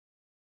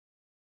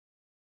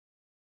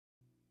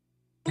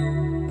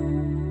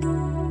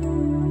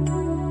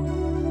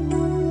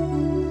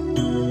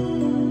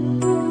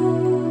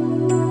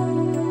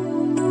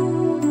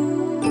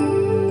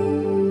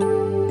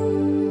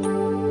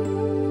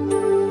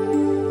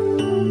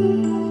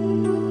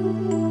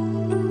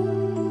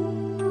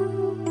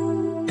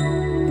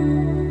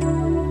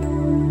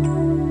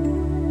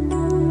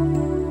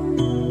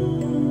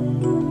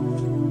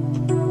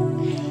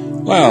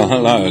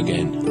Well, hello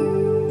again.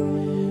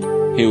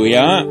 Here we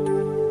are,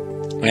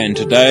 and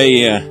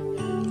today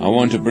I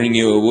want to bring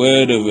you a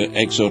word of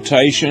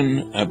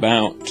exhortation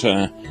about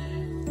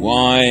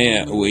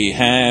why we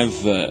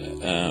have,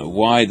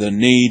 why the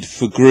need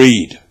for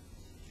greed.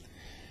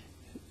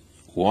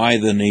 Why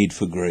the need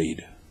for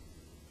greed?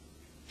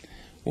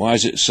 Why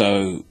is it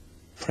so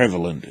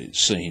prevalent, it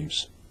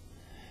seems,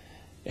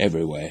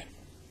 everywhere?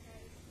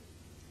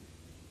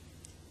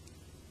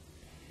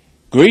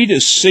 Greed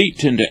is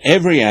seeped into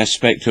every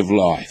aspect of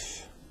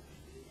life.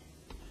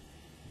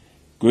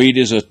 Greed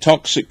is a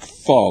toxic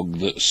fog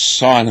that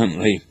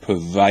silently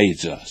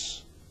pervades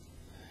us.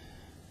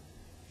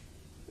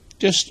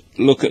 Just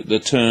look at the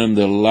term,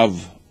 the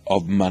love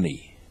of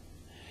money.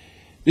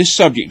 This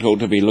subject ought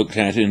to be looked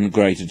at in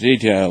greater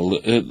detail.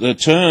 The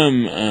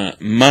term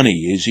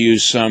money is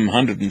used some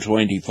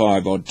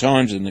 125 odd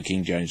times in the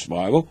King James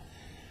Bible.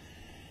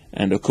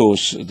 And, of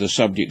course, the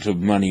subject of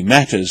money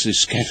matters is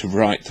scattered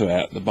right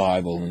throughout the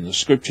Bible and the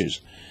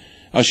Scriptures.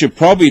 I should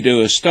probably do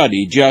a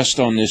study just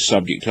on this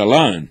subject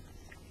alone.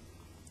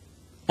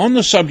 On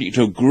the subject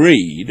of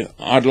greed,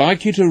 I'd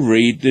like you to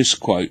read this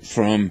quote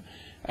from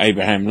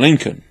Abraham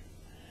Lincoln.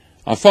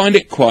 I find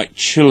it quite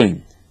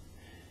chilling.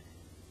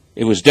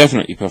 It was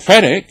definitely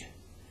prophetic.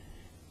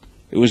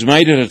 It was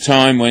made at a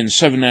time when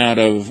 7 out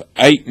of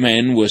 8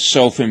 men were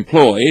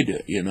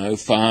self-employed,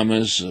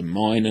 farmers,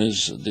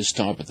 miners, this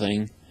type of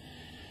thing.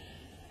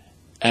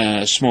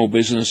 Small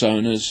business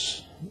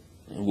owners,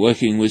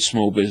 working with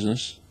small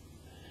business.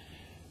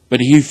 But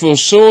he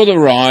foresaw the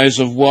rise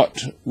of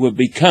what would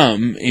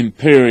become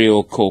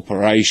imperial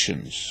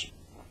corporations.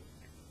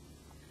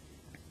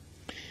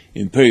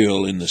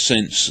 Imperial in the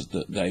sense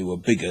that they were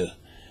bigger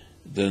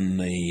than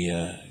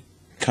the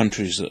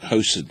countries that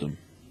hosted them.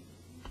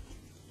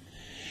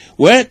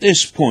 We're at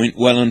this point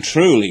well and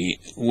truly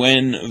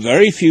when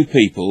very few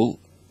people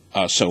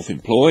are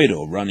self-employed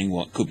or running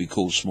what could be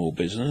called small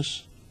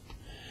business.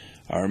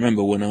 I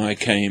remember when I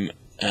came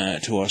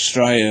to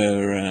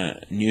Australia,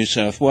 New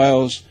South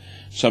Wales,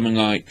 something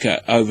like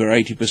over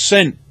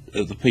 80%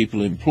 of the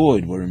people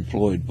employed were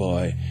employed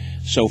by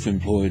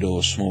self-employed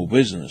or small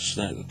business.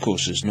 That, of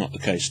course, is not the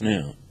case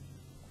now.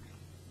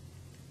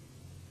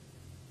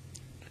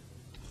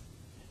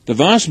 The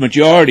vast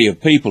majority of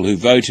people who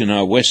vote in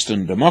our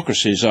Western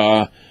democracies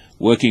are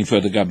working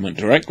for the government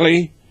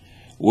directly,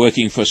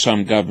 working for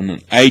some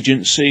government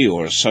agency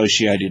or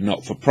associated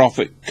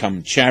not-for-profit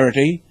come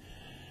charity,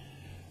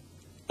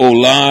 or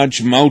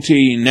large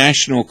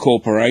multinational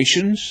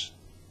corporations,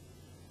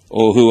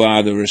 or who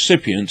are the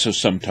recipients of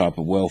some type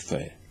of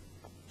welfare.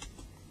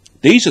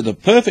 These are the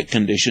perfect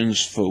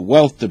conditions for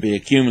wealth to be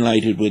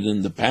accumulated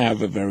within the power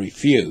of a very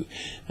few,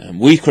 and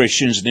we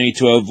Christians need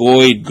to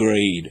avoid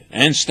greed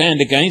and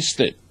stand against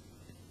it.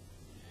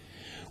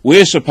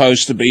 We're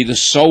supposed to be the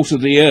salt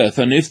of the earth,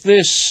 and if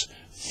this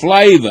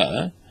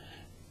flavour,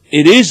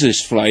 it is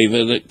this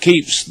flavour that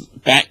keeps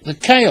back the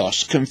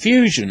chaos,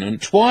 confusion and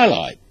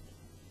twilight.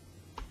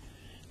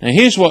 Now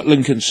here's what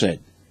Lincoln said.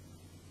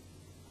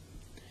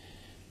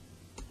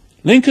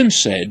 Lincoln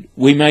said,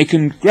 "We may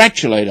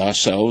congratulate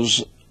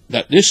ourselves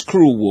that this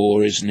cruel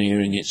war is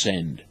nearing its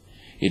end.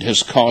 It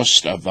has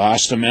cost a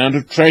vast amount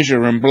of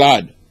treasure and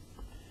blood.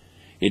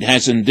 It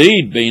has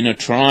indeed been a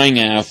trying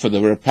hour for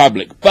the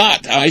Republic,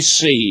 but I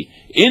see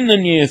in the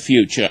near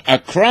future a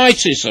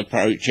crisis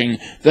approaching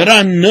that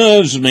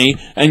unnerves me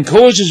and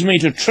causes me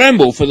to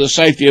tremble for the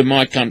safety of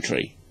my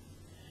country.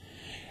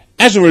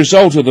 As a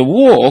result of the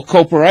war,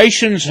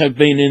 corporations have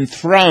been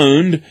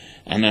enthroned,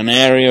 and an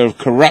area of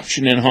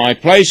corruption in high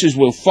places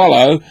will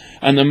follow,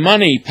 and the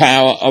money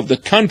power of the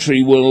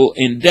country will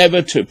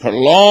endeavour to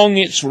prolong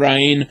its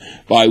reign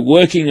by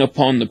working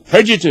upon the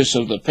prejudice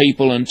of the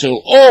people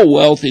until all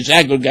wealth is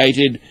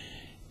aggregated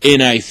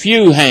in a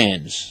few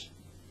hands,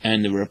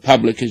 and the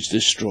Republic is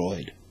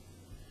destroyed.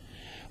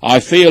 I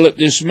feel at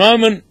this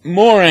moment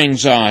more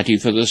anxiety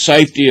for the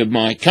safety of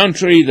my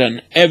country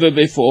than ever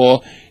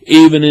before,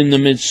 even in the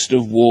midst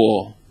of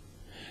war.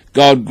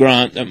 God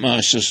grant that my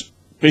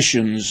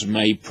suspicions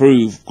may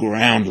prove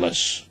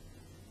groundless."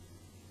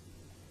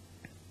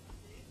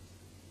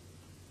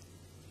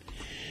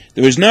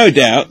 There is no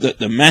doubt that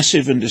the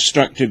massive and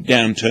destructive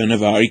downturn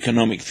of our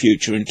economic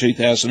future in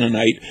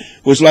 2008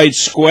 was laid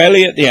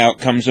squarely at the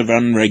outcomes of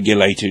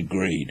unregulated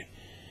greed.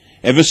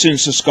 Ever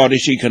since the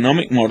Scottish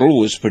economic model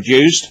was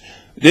produced,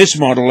 this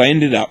model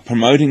ended up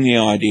promoting the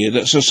idea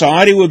that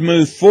society would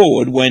move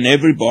forward when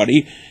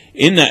everybody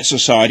in that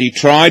society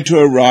tried to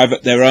arrive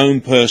at their own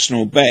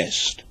personal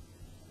best.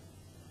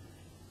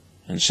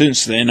 And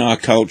since then our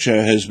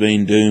culture has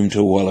been doomed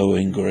to wallow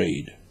in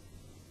greed.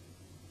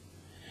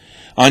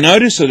 I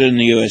notice that in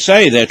the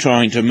USA they're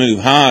trying to move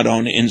hard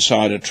on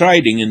insider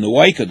trading in the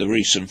wake of the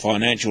recent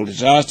financial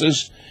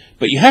disasters,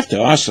 but you have to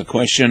ask the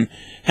question,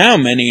 how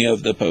many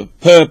of the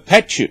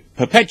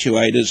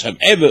perpetuators have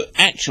ever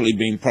actually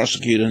been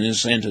prosecuted and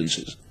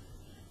sentenced?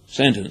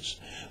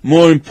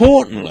 More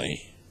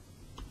importantly,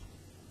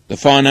 the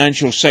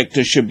financial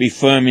sector should be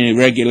firmly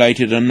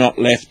regulated and not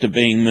left to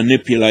being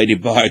manipulated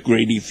by a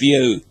greedy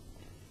few.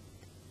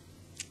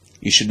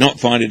 You should not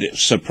find it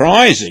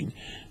surprising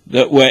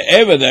that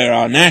wherever there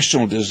are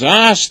national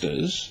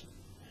disasters,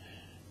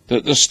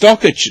 that the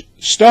stock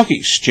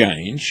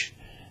exchange,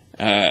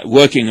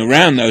 working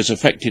around those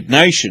affected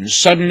nations,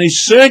 suddenly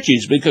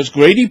surges because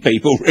greedy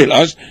people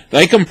realise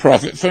they can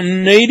profit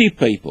from needy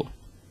people.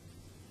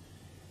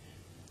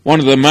 One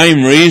of the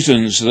main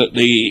reasons that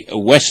the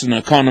Western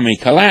economy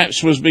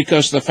collapsed was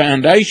because the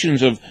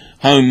foundations of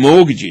home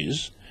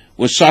mortgages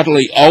were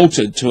subtly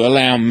altered to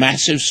allow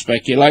massive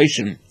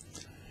speculation,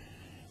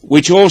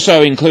 which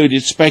also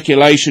included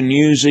speculation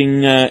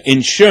using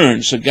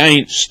insurance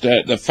against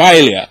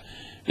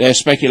their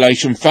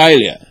speculation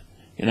failure,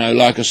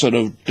 like a sort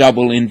of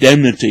double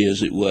indemnity,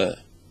 as it were,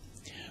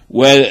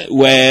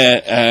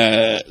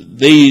 where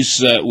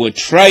these were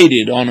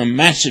traded on a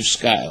massive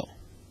scale.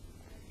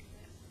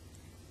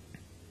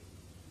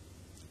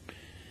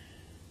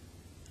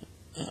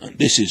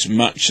 This is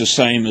much the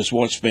same as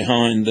what's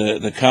behind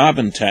the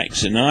carbon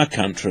tax in our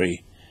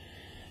country.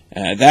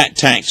 That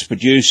tax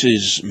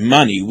produces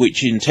money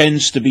which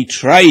intends to be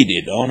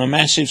traded on a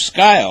massive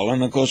scale,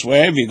 and of course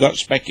wherever you've got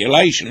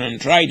speculation and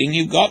trading,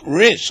 you've got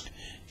risk.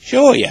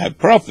 Sure, you have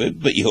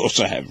profit, but you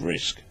also have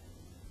risk.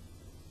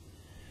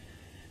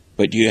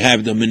 But you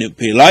have the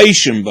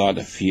manipulation by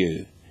the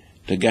few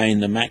to gain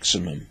the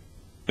maximum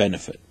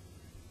benefit.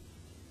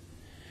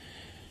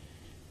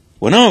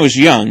 When I was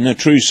young, a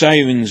true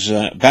savings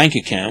bank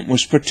account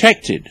was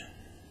protected,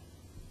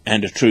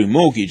 and a true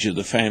mortgage of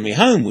the family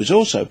home was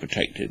also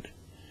protected.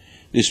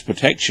 This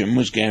protection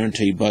was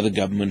guaranteed by the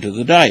government of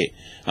the day.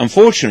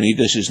 Unfortunately,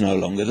 this is no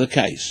longer the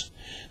case.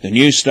 The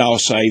new style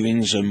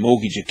savings and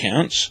mortgage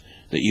accounts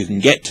that you can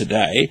get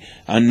today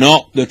are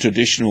not the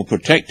traditional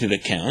protected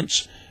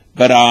accounts,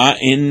 but are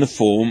in the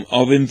form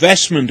of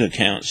investment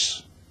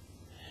accounts,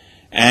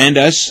 and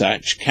as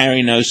such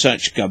carry no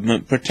such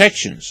government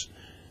protections.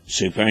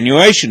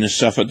 Superannuation has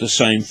suffered the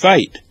same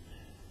fate.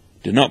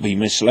 Do not be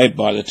misled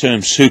by the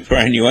term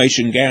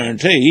superannuation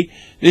guarantee.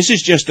 This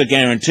is just a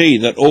guarantee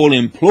that all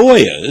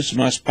employers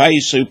must pay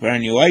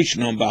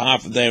superannuation on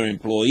behalf of their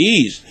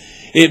employees.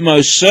 It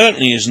most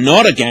certainly is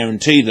not a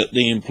guarantee that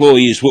the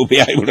employees will be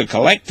able to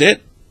collect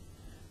it.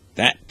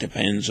 That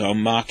depends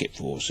on market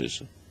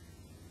forces.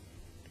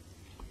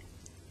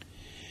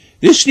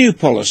 This new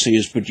policy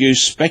has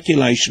produced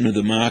speculation of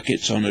the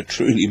markets on a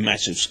truly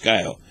massive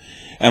scale.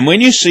 And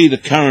when you see the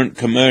current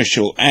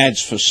commercial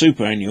ads for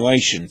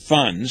superannuation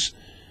funds,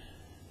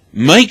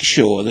 make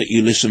sure that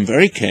you listen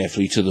very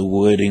carefully to the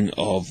wording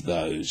of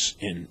those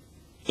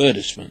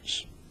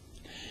advertisements.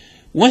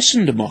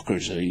 Western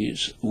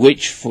democracies,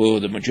 which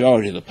for the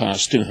majority of the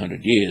past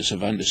 200 years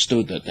have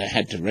understood that they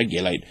had to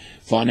regulate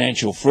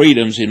financial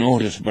freedoms in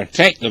order to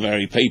protect the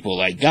very people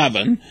they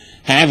govern,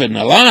 have in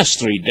the last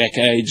 3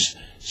 decades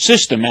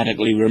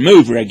systematically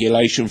removed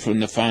regulation from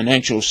the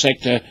financial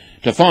sector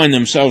to find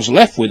themselves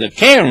left with the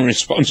care and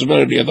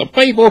responsibility of the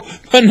people,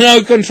 but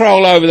no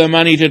control over the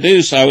money to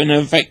do so in an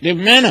effective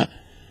manner.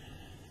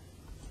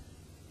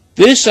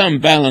 This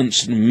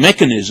unbalanced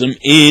mechanism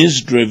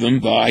is driven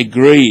by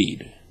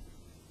greed.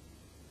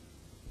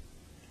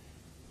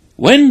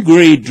 When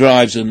greed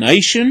drives a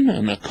nation,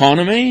 an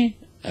economy,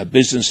 a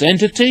business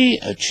entity,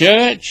 a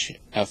church,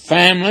 a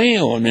family,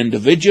 or an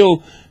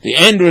individual, the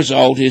end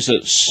result is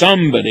that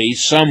somebody,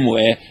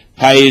 somewhere,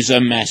 pays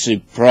a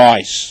massive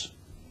price.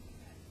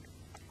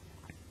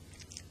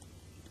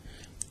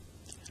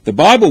 The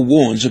Bible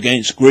warns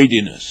against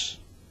greediness.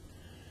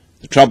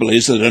 The trouble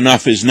is that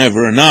enough is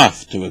never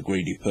enough to a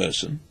greedy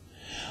person.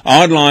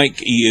 I'd like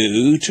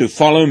you to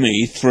follow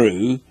me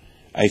through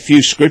a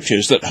few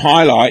scriptures that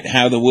highlight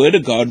how the Word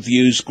of God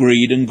views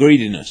greed and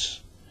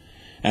greediness.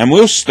 And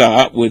we'll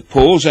start with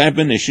Paul's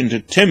admonition to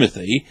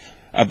Timothy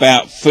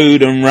about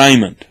food and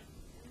raiment.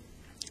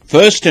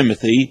 1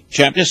 Timothy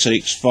chapter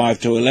 6,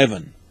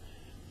 5-11.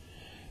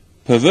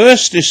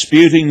 Perverse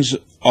disputings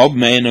of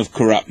men of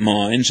corrupt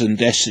minds and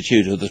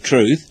destitute of the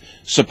truth,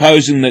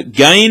 supposing that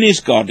gain is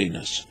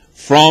godliness.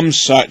 From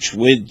such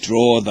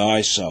withdraw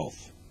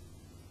thyself.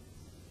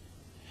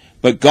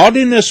 But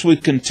godliness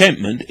with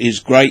contentment is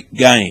great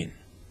gain.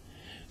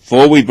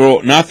 For we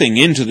brought nothing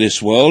into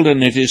this world,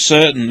 and it is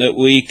certain that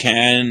we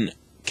can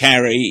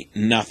carry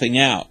nothing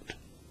out.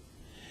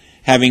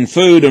 Having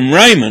food and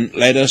raiment,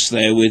 let us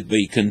therewith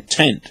be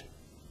content.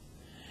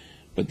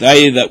 But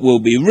they that will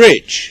be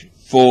rich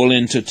fall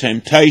into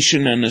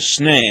temptation and a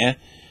snare,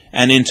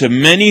 and into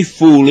many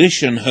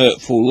foolish and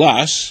hurtful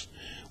lusts,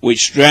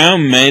 which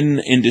drown men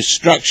in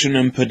destruction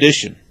and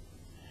perdition.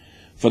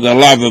 For the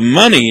love of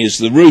money is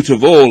the root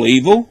of all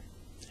evil,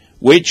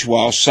 which,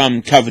 while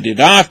some coveted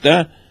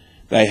after,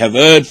 they have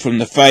erred from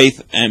the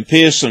faith, and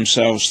pierced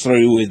themselves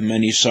through with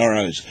many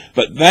sorrows.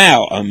 But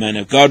thou, O man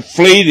of God,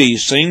 flee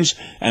these things,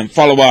 and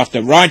follow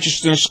after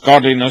righteousness,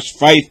 godliness,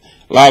 faith,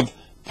 love,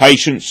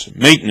 patience,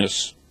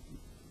 meekness.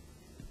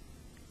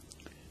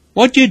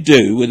 What do you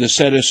do with a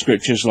set of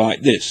scriptures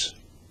like this?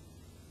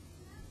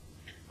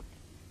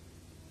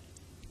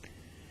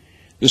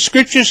 The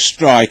scriptures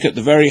strike at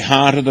the very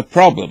heart of the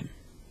problem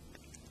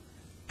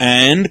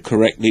and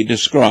correctly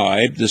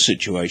describe the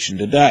situation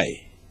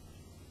today.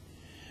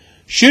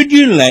 Should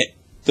you let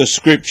the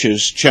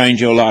scriptures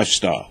change your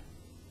lifestyle?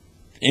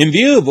 In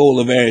view of all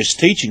the various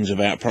teachings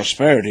about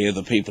prosperity of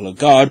the people of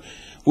God,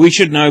 we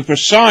should know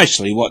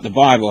precisely what the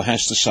Bible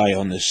has to say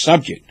on this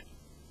subject.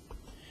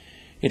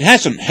 It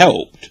hasn't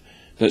helped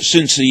that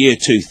since the year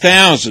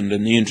 2000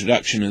 and the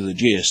introduction of the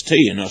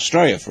GST in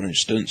Australia, for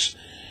instance,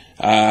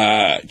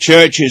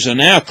 churches are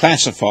now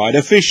classified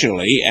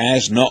officially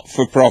as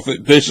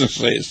not-for-profit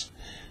businesses.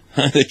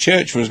 The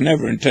church was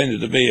never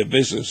intended to be a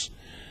business.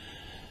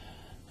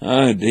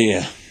 Oh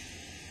dear.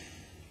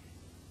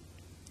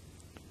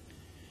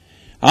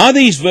 Are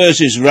these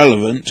verses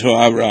relevant to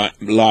our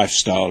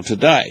lifestyle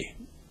today?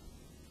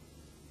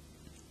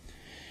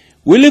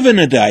 We live in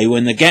a day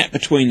when the gap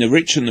between the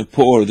rich and the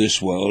poor of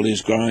this world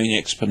is growing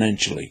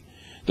exponentially.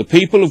 The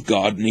people of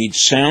God need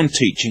sound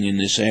teaching in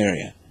this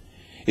area.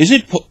 Is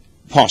it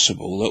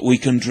possible that we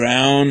can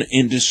drown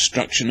in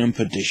destruction and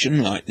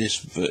perdition like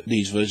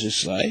these verses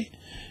say?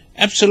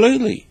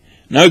 Absolutely.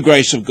 No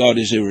grace of God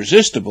is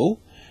irresistible,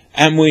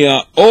 and we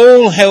are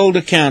all held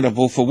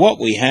accountable for what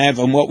we have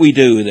and what we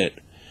do with it.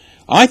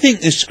 I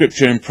think this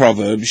scripture in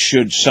Proverbs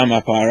should sum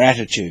up our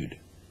attitude.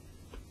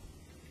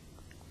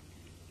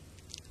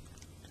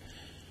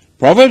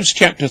 Proverbs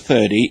chapter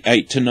 30,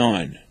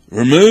 8-9.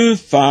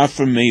 Remove far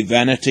from me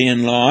vanity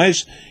and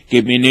lies.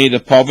 Give me neither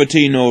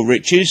poverty nor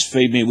riches.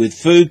 Feed me with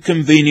food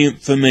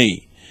convenient for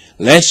me,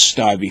 lest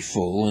I be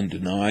full and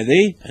deny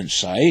thee, and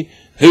say,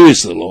 Who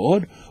is the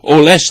Lord? Or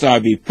lest I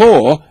be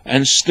poor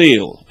and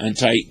steal, and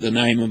take the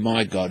name of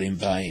my God in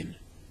vain.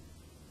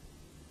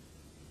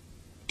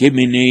 Give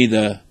me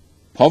neither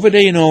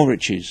poverty nor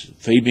riches.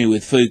 Feed me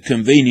with food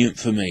convenient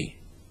for me.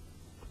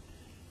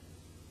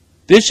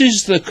 This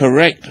is the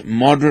correct,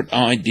 moderate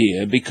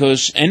idea,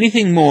 because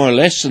anything more or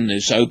less than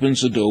this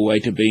opens the doorway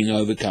to being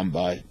overcome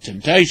by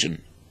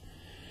temptation.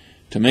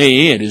 To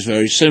me, it is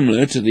very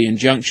similar to the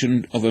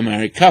injunction of a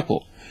married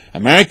couple. A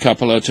married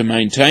couple are to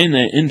maintain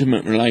their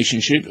intimate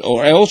relationship,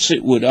 or else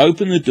it would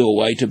open the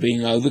doorway to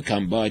being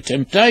overcome by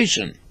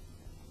temptation.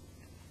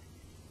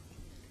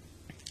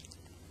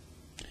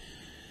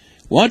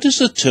 What does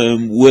the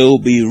term will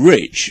be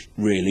rich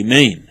really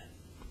mean?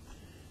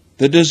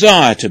 The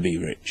desire to be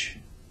rich.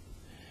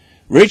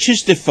 Rich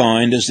is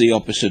defined as the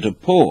opposite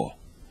of poor.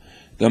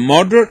 The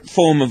moderate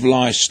form of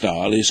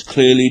lifestyle is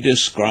clearly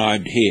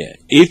described here.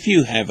 If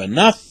you have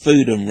enough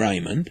food and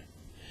raiment,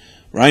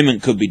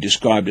 raiment could be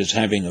described as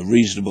having a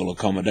reasonable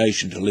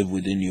accommodation to live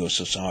within your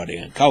society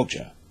and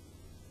culture.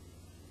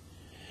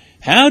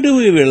 How do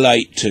we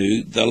relate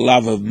to the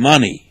love of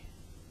money?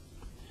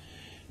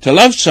 To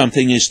love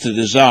something is to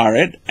desire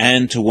it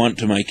and to want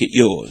to make it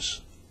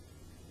yours.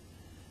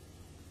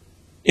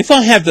 If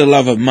I have the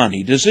love of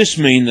money, does this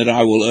mean that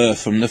I will err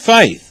from the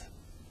faith?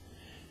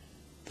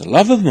 The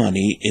love of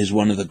money is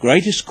one of the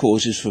greatest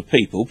causes for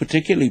people,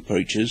 particularly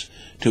preachers,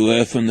 to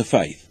err from the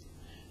faith.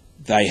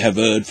 They have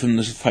erred from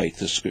the faith,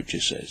 the scripture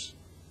says.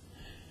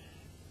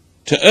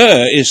 To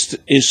err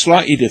is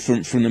slightly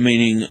different from the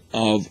meaning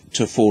of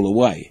to fall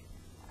away.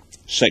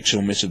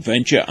 Sexual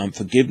misadventure,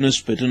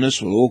 unforgiveness,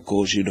 bitterness will all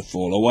cause you to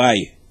fall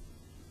away.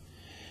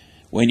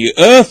 When you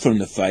err from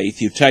the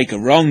faith, you take a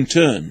wrong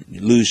turn, you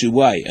lose your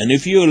way, and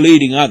if you are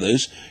leading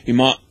others,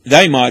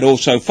 they might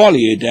also follow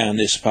you down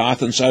this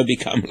path and so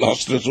become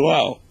lost as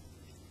well.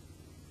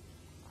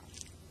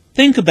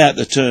 Think about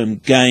the term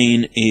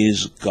gain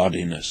is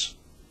godliness.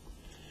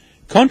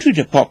 Contrary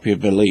to popular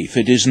belief,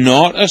 it is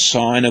not a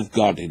sign of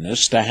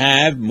godliness to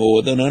have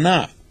more than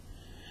enough.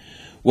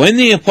 When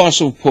the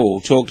Apostle Paul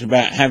talked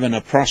about having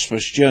a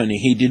prosperous journey,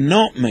 he did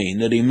not mean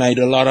that he made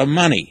a lot of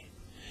money.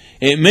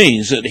 It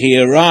means that he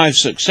arrived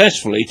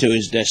successfully to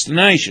his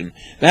destination.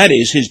 That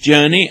is, his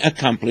journey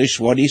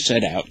accomplished what he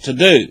set out to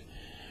do.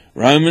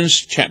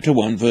 Romans chapter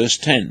 1 verse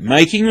 10,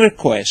 making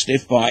request,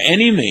 if by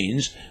any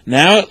means,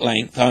 now at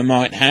length I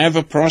might have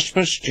a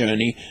prosperous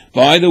journey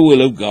by the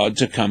will of God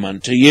to come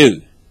unto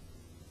you.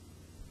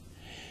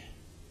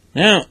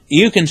 Now,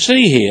 you can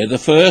see here the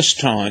first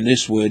time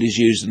this word is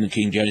used in the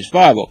King James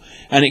Bible,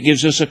 and it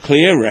gives us a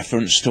clear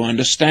reference to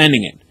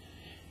understanding it.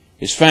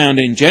 It's found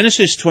in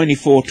Genesis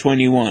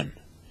 24:21.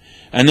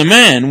 And the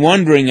man,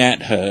 wondering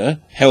at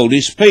her, held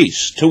his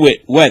peace, to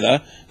wit,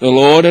 whether the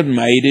Lord had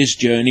made his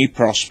journey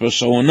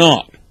prosperous or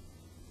not.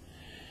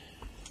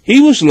 He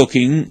was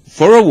looking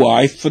for a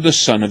wife for the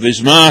son of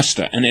his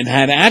master, and it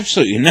had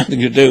absolutely nothing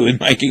to do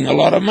with making a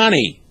lot of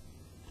money.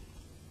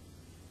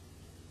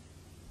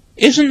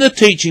 Isn't the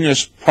teaching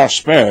of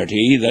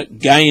prosperity that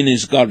gain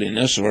is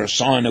godliness or a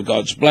sign of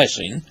God's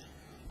blessing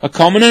a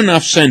common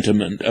enough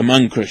sentiment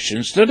among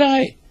Christians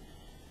today?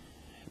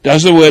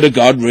 Does the Word of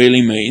God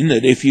really mean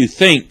that if you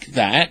think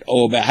that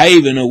or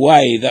behave in a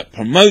way that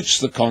promotes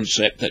the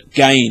concept that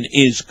gain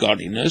is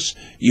godliness,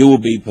 you will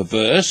be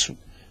perverse,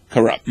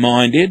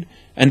 corrupt-minded,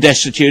 and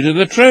destitute of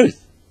the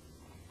truth?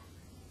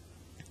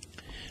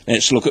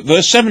 Let's look at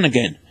verse 7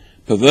 again.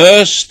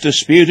 Perverse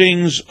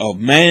disputings of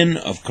men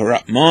of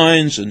corrupt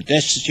minds and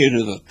destitute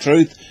of the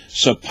truth,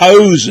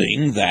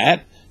 supposing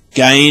that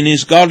gain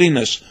is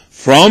godliness.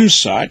 From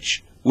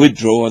such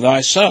withdraw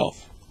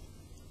thyself.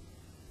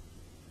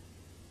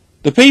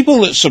 The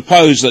people that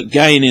suppose that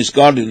gain is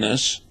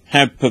godliness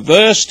have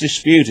perverse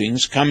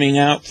disputings coming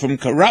out from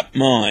corrupt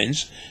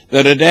minds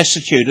that are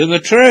destitute of the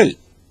truth.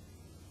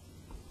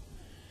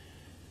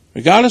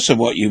 Regardless of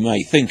what you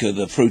may think of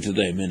the fruit of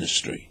their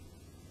ministry,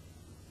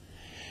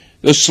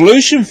 the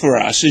solution for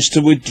us is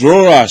to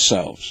withdraw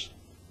ourselves.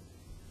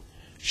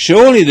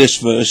 Surely this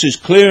verse is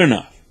clear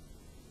enough.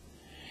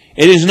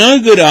 It is no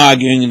good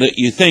arguing that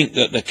you think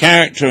that the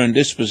character and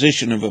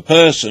disposition of a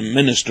person,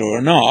 minister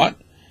or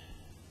not,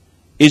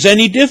 is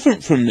any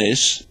different from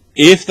this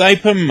if they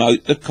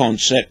promote the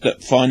concept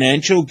that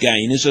financial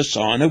gain is a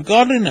sign of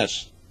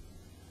godliness.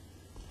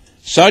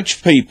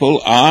 Such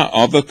people are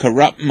of a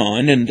corrupt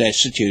mind and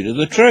destitute of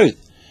the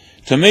truth.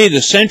 To me,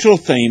 the central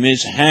theme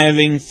is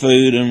having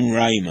food and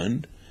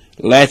raiment.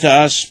 Let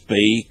us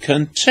be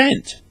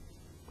content.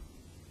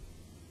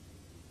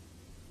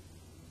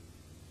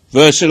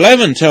 Verse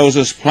 11 tells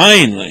us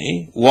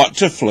plainly what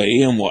to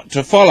flee and what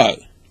to follow.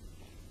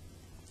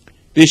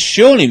 This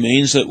surely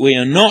means that we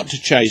are not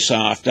to chase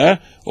after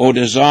or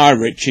desire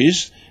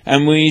riches,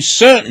 and we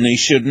certainly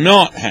should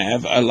not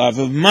have a love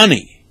of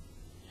money.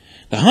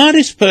 The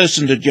hardest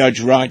person to judge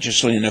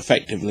righteously and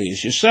effectively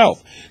is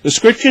yourself. The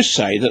scriptures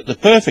say that the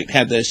perfect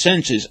have their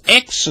senses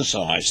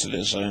exercised to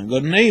discern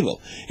good and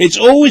evil. It's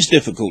always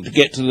difficult to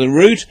get to the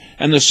root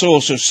and the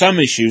source of some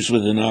issues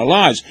within our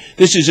lives.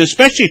 This is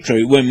especially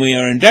true when we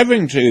are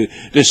endeavouring to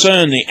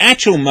discern the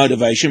actual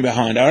motivation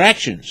behind our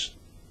actions.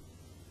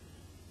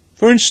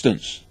 For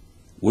instance,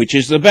 which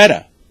is the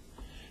better?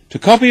 To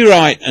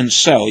copyright and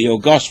sell your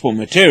gospel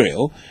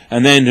material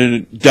and then to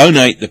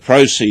donate the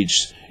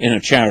proceeds in a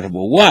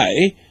charitable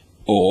way,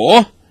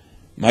 or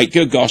make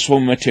your gospel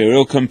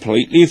material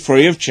completely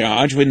free of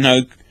charge with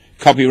no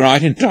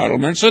copyright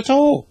entitlements at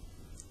all.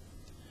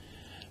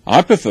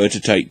 I prefer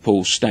to take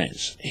Paul's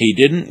stance. He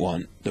didn't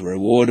want the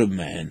reward of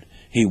man,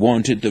 he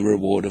wanted the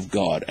reward of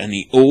God, and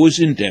he always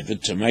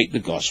endeavoured to make the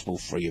gospel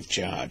free of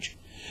charge.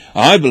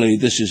 I believe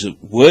this is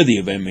worthy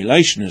of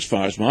emulation as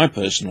far as my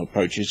personal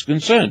approach is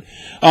concerned.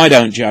 I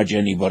don't judge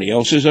anybody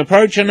else's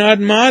approach, and I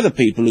admire the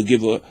people who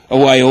give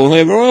away all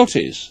their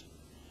royalties.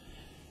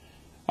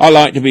 I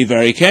like to be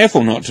very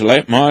careful not to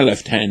let my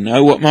left hand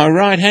know what my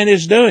right hand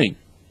is doing.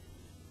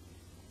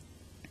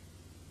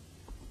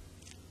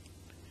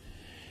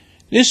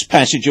 This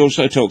passage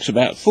also talks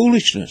about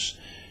foolishness.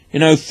 You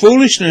know,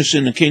 foolishness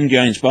in the King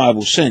James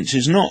Bible sense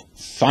is not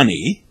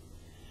funny.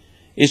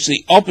 It's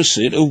the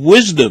opposite of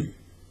wisdom.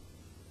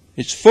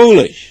 It's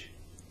foolish,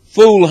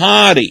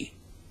 foolhardy,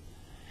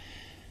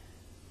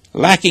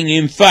 lacking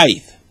in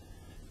faith.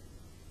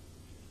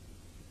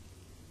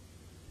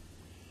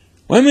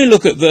 When we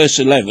look at verse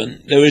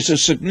 11, there is a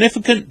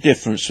significant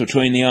difference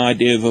between the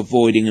idea of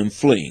avoiding and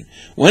fleeing.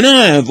 When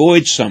I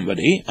avoid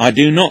somebody, I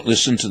do not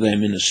listen to their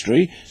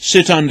ministry,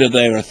 sit under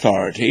their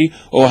authority,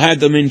 or have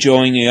them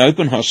enjoying the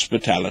open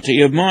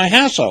hospitality of my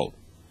household.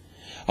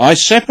 I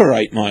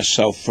separate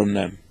myself from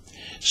them.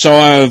 So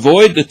I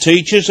avoid the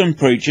teachers and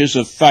preachers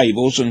of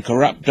fables and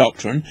corrupt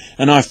doctrine,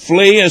 and I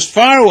flee as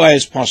far away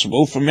as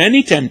possible from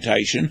any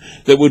temptation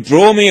that would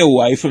draw me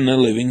away from the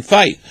living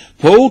faith.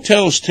 Paul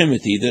tells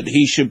Timothy that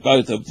he should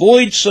both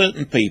avoid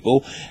certain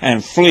people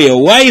and flee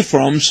away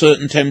from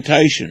certain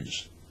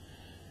temptations.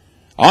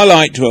 I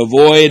like to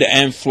avoid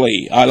and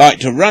flee. I like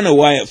to run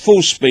away at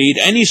full speed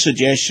any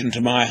suggestion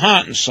to my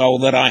heart and soul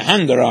that I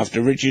hunger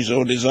after riches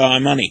or desire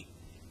money.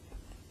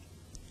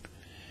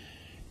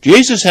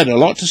 Jesus had a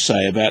lot to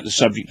say about the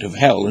subject of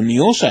hell, and he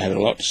also had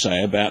a lot to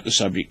say about the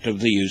subject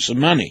of the use of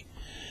money.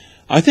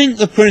 I think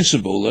the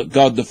principle that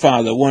God the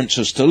Father wants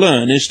us to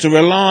learn is to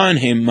rely on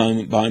him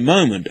moment by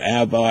moment,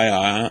 hour by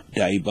hour,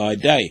 day by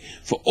day,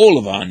 for all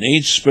of our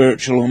needs,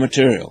 spiritual or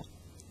material.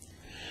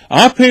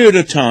 Our period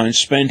of time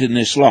spent in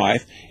this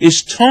life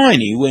is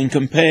tiny when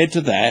compared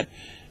to that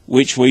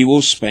which we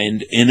will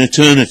spend in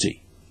eternity.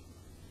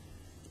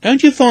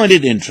 Don't you find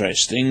it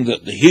interesting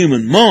that the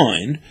human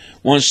mind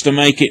wants to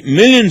make it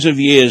millions of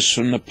years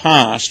from the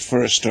past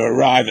for us to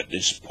arrive at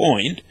this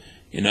point,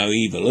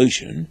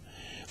 evolution,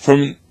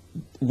 from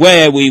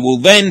where we will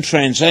then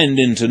transcend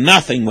into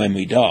nothing when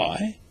we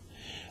die,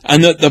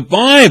 and that the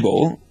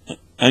Bible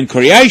and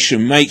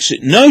creation makes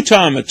it no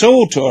time at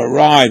all to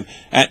arrive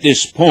at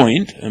this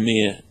point, a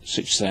mere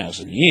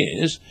 6,000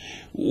 years,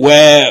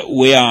 where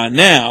we are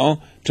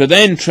now, to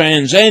then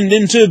transcend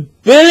into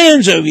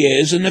billions of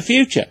years in the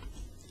future.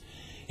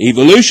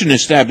 Evolution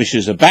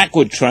establishes a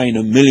backward train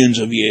of millions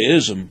of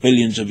years and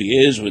billions of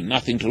years with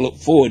nothing to look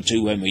forward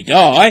to when we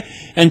die,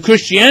 and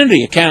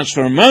Christianity accounts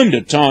for a moment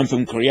of time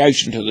from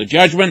creation to the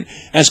judgment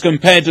as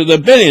compared to the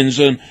billions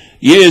and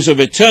years of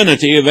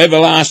eternity of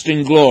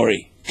everlasting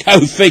glory. Go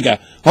figure.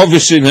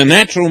 Obviously the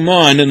natural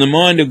mind and the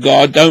mind of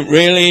God don't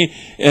really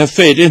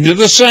fit into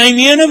the same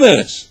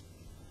universe.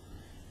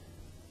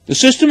 The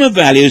system of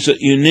values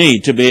that you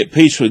need to be at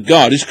peace with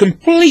God is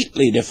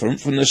completely different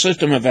from the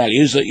system of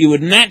values that you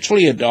would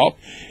naturally adopt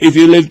if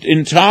you lived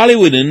entirely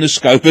within the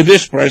scope of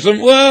this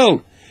present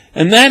world.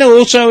 And that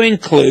also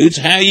includes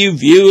how you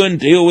view and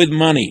deal with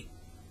money.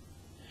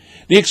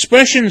 The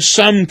expression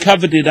 "some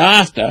coveted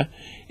after"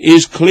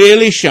 is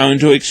clearly shown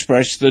to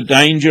express the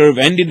danger of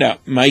ending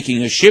up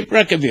making a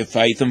shipwreck of your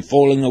faith and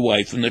falling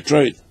away from the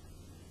truth.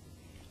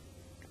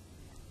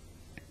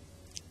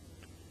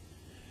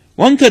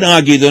 One could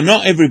argue that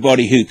not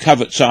everybody who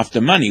covets after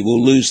money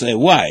will lose their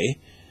way,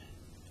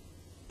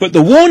 but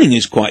the warning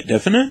is quite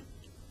definite.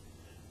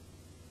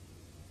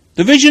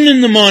 The vision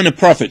in the Minor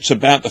Prophets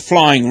about the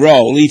flying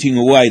roll eating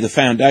away the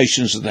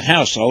foundations of the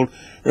household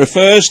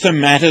refers to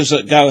matters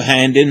that go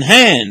hand in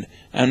hand,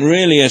 and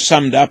really are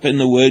summed up in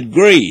the word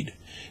greed.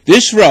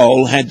 This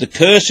roll had the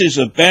curses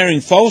of bearing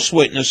false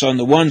witness on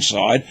the one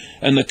side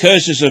and the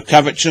curses of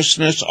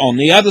covetousness on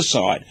the other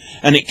side,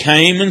 and it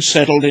came and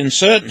settled in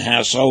certain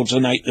households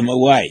and ate them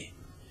away.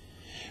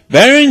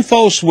 Bearing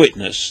false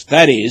witness,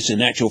 that is,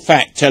 in actual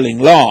fact, telling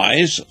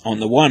lies on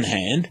the one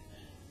hand,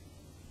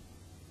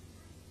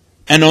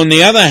 and on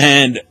the other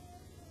hand,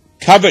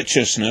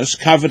 covetousness,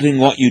 coveting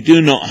what you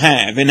do not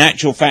have, in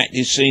actual fact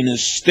is seen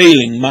as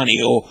stealing money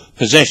or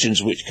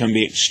possessions which can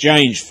be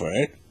exchanged for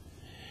it.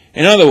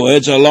 In other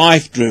words, a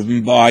life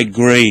driven by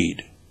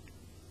greed.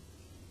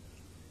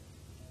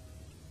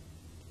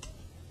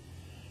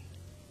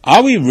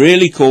 Are we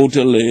really called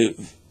to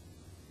live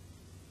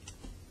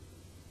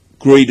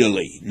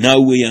greedily? No,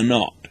 we are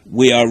not.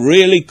 We are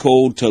really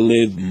called to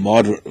live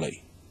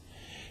moderately.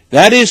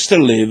 That is, to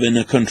live in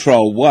a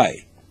controlled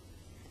way.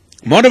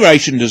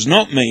 Moderation does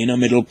not mean a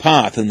middle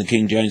path in the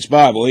King James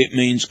Bible. It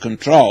means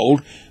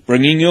controlled,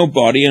 bringing your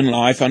body and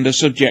life under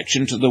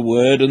subjection to the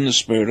Word and the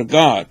Spirit of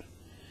God.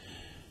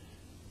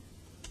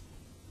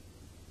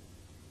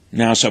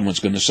 Now someone's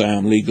going to say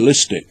I'm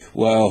legalistic.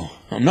 Well,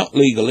 I'm not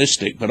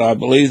legalistic, but I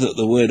believe that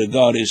the Word of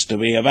God is to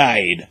be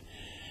obeyed,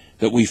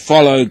 that we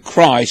follow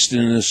Christ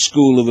in a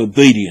school of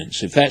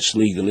obedience. If that's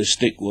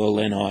legalistic, well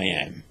then I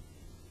am.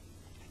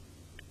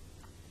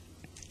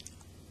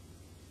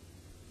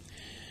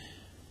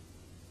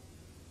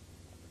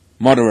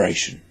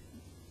 Moderation.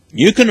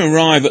 You can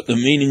arrive at the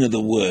meaning of the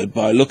word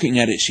by looking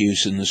at its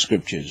use in the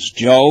Scriptures.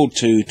 Joel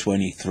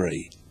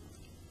 2:23.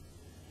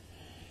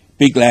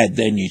 Be glad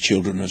then, ye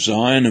children of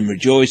Zion, and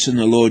rejoice in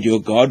the Lord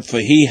your God, for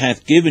he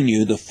hath given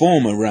you the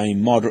former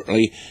rain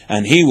moderately,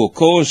 and he will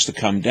cause to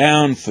come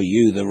down for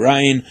you the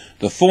rain,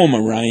 the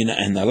former rain,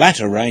 and the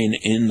latter rain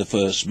in the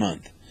first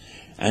month.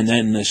 And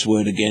then this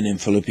word again in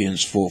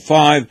Philippians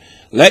 4:5,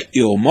 let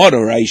your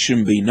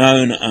moderation be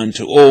known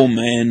unto all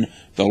men,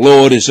 the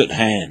Lord is at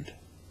hand.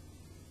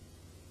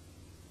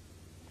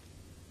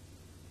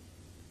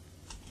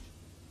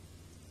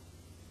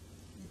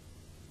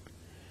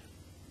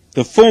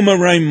 The former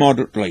rain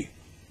moderately.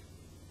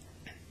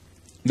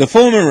 The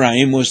former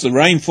rain was the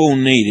rainfall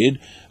needed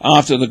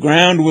after the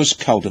ground was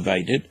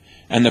cultivated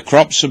and the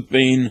crops have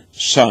been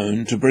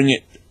sown to bring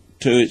it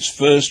to its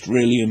first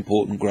really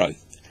important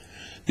growth.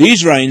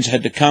 These rains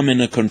had to come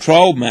in a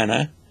controlled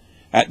manner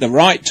at the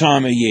right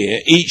time of year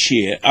each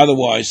year,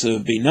 otherwise there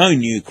would be no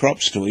new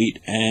crops to eat,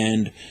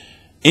 and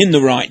in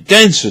the right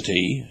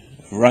density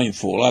of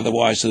rainfall,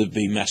 otherwise there would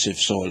be massive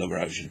soil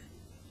erosion.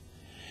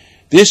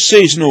 This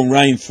seasonal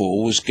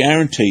rainfall was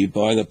guaranteed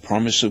by the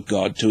promise of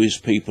God to his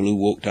people who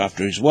walked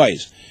after his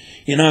ways.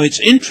 You know, it's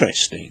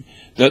interesting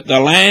that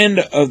the land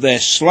of their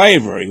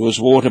slavery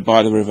was watered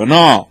by the River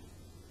Nile,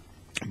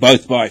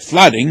 both by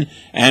flooding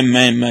and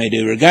man-made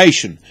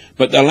irrigation.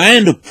 But the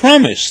land of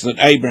promise that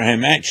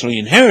Abraham actually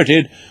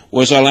inherited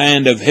was a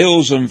land of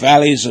hills and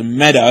valleys and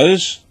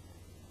meadows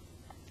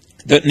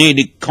that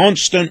needed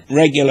constant,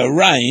 regular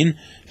rain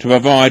to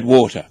provide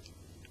water.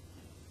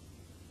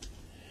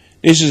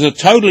 This is a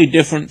totally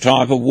different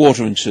type of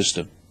watering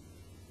system.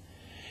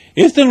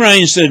 If the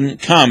rains didn't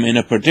come in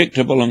a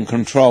predictable and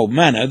controlled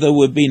manner, there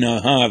would be no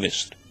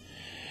harvest.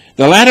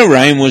 The latter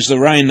rain was the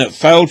rain that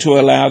failed to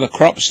allow the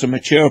crops to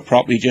mature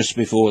properly just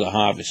before the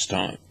harvest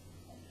time.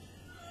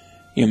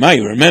 You may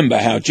remember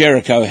how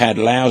Jericho had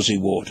lousy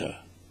water,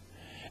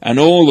 and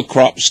all the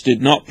crops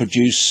did not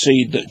produce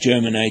seed that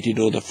germinated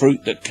or the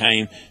fruit that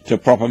came to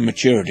proper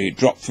maturity. It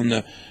dropped from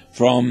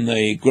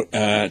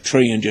the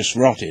tree and just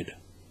rotted.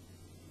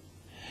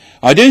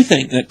 I do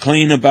think that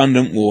clean,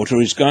 abundant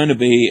water is going to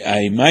be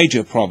a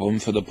major problem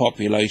for the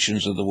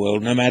populations of the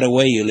world, no matter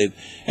where you live.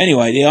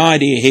 Anyway, the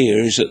idea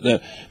here is that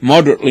the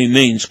moderately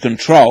means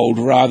controlled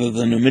rather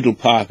than a middle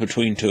path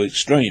between two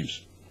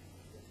extremes.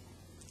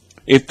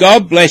 If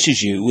God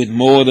blesses you with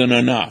more than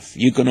enough,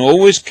 you can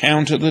always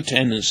counter the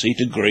tendency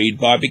to greed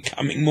by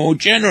becoming more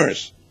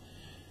generous.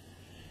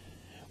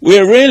 We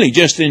are really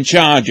just in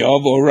charge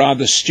of, or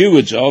rather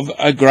stewards of,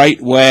 a great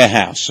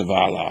warehouse of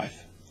our life.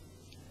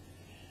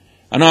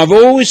 And I've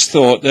always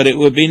thought that it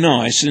would be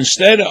nice,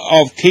 instead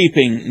of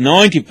keeping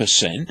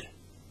 90%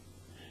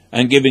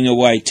 and giving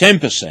away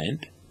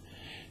 10%,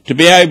 to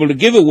be able to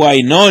give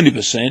away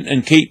 90%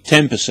 and keep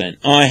 10%.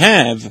 I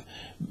have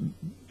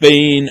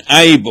been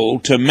able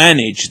to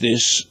manage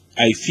this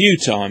a few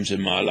times in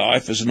my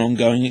life as an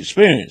ongoing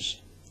experience.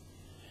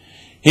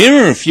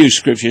 Here are a few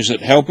scriptures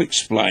that help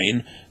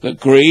explain that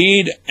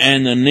greed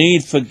and the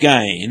need for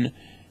gain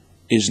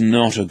is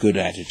not a good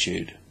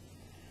attitude.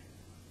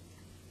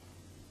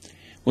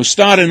 We'll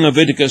start in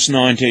Leviticus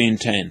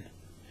 19:10.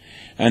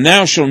 And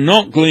thou shalt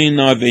not glean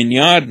thy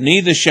vineyard,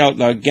 neither shalt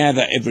thou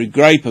gather every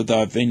grape of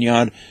thy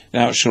vineyard.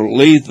 Thou shalt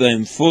leave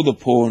them for the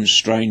poor and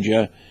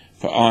stranger,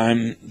 for I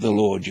am the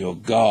Lord your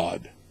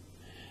God.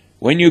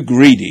 When you're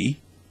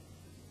greedy,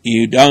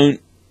 you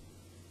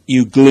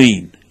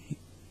glean.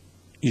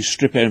 You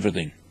strip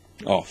everything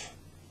off.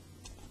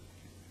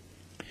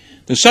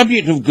 The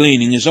subject of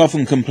gleaning is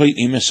often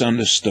completely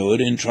misunderstood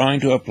in trying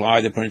to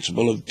apply the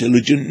principle of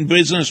diligent in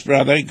business,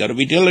 brother. You've got to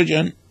be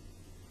diligent.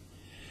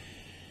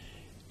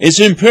 It's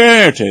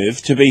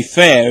imperative to be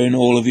fair in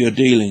all of your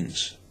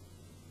dealings,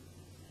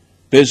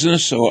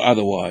 business or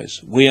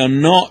otherwise. We are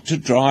not to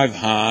drive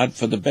hard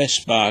for the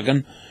best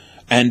bargain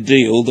and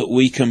deal that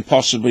we can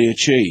possibly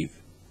achieve.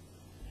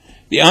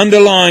 The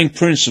underlying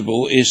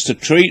principle is to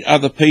treat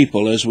other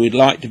people as we'd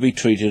like to be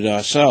treated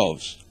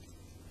ourselves.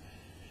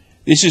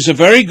 This is a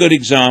very good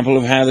example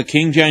of how the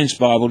King James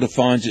Bible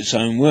defines its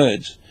own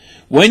words.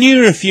 When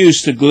you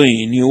refuse to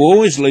glean, you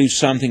always leave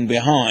something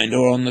behind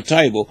or on the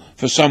table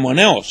for someone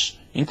else,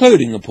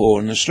 including the poor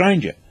and the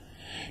stranger.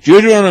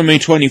 Deuteronomy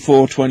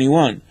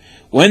 24:21.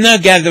 When thou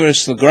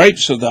gatherest the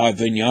grapes of thy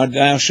vineyard,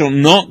 thou shalt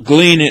not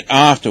glean it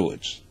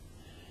afterwards.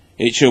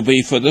 It shall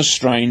be for the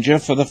stranger,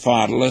 for the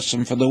fatherless,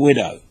 and for the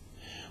widow.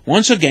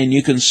 Once again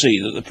you can see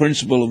that the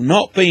principle of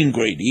not being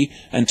greedy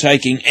and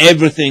taking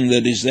everything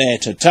that is there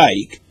to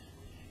take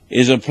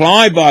is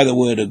applied by the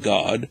Word of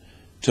God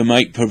to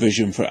make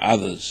provision for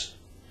others.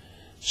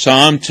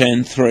 Psalm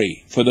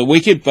 10:3. For the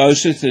wicked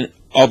boasteth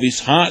of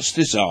his heart's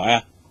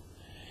desire,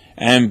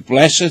 and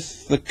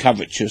blesseth the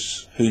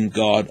covetous whom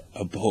God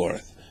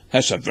abhorreth.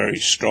 That's a very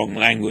strong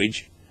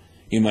language.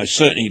 You most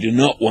certainly do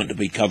not want to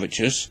be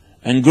covetous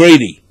and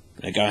greedy.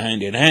 They go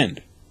hand in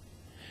hand.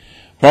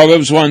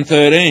 Proverbs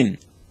 1:13.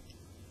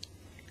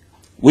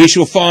 We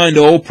shall find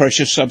all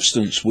precious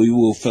substance. We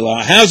will fill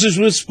our houses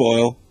with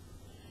spoil.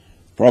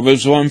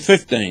 Proverbs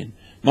 1:15.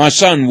 My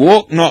son,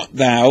 walk not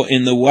thou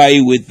in the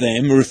way with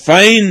them.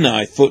 Refrain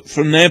thy foot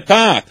from their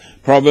path.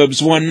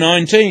 Proverbs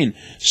 1:19.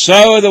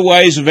 So are the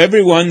ways of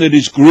every one that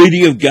is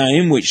greedy of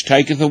gain, which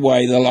taketh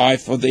away the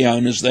life of the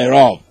owners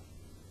thereof.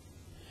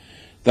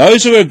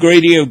 Those who are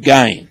greedy of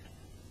gain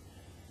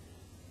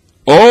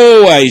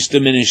always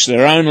diminish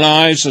their own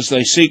lives as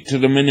they seek to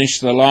diminish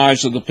the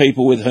lives of the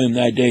people with whom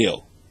they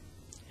deal.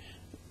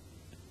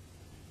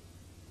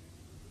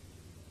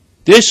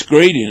 This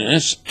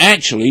greediness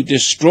actually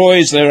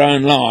destroys their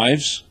own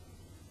lives,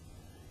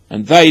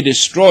 and they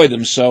destroy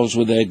themselves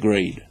with their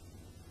greed.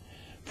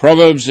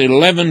 Proverbs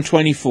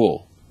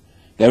 11:24.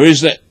 There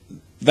is that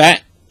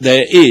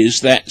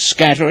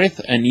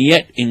scattereth and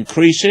yet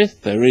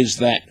increaseth. There is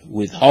that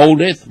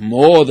withholdeth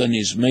more than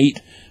is meet,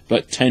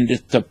 but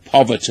tendeth to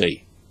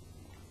poverty.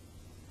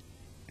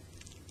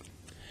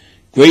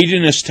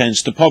 Greediness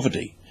tends to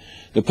poverty.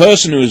 The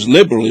person who is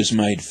liberal is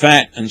made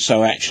fat and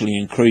so actually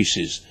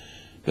increases.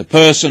 The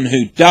person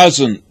who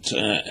doesn't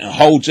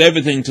holds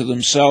everything to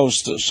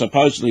themselves,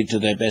 supposedly to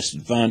their best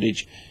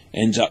advantage,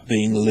 ends up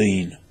being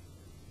lean.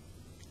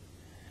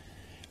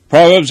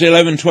 Proverbs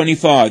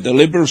 11:25. The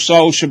liberal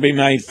soul shall be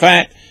made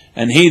fat,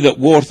 and he that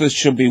watereth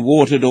shall be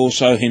watered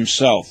also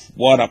himself.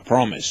 What a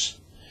promise.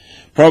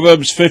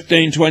 Proverbs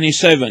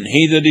 15:27.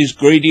 He that is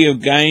greedy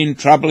of gain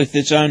troubleth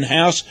his own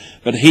house,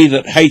 but he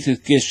that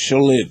hateth gifts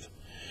shall live.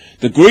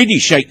 The greedy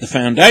shake the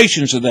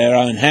foundations of their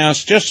own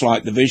house, just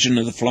like the vision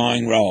of the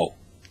flying roll.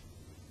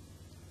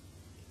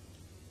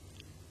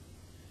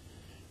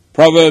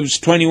 Proverbs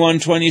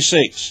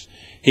 21:26.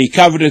 He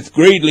coveteth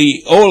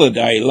greedily all the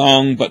day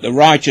long, but the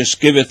righteous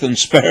giveth and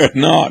spareth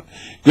not.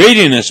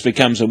 Greediness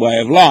becomes a way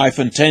of life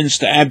and tends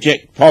to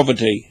abject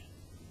poverty.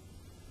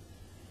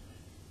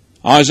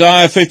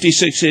 Isaiah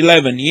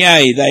 56:11.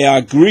 Yea, they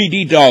are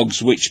greedy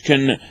dogs which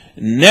can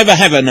never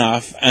have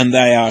enough, and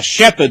they are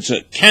shepherds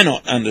that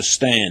cannot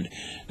understand.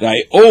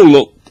 They all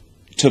look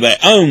to their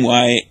own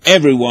way,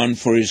 every one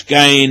for his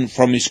gain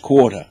from his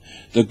quarter.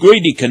 The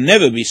greedy can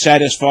never be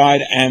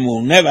satisfied and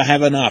will never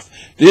have enough.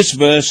 This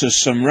verse has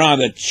some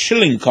rather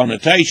chilling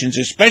connotations,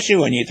 especially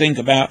when you think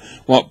about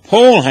what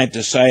Paul had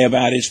to say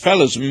about his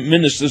fellow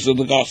ministers of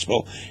the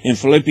gospel in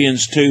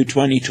Philippians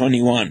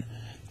 2:20-21.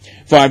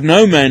 For I have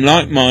no man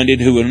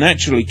like-minded who will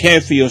naturally care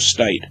for your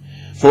state.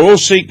 For all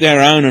seek their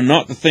own and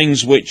not the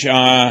things which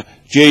are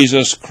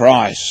Jesus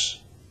Christ.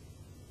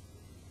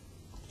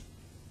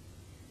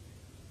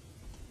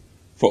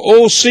 For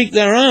all seek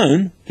their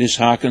own. This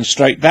harkens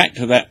straight back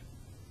to that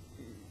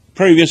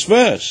previous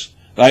verse.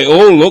 They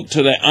all look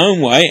to their own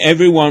way,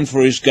 every one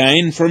for his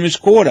gain from his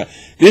quarter.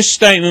 This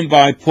statement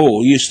by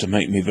Paul used to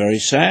make me very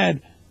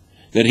sad,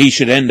 that he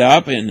should end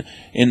up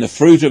in the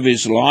fruit of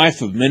his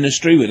life of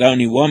ministry with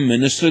only one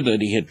minister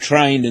that he had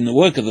trained in the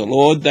work of the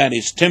Lord, that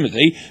is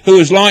Timothy, who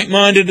was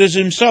like-minded as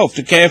himself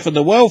to care for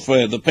the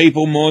welfare of the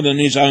people more than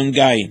his own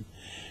gain.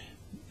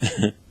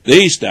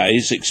 These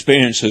days,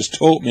 experience has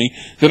taught me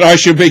that I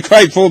should be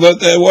grateful that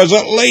there was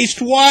at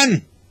least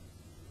one.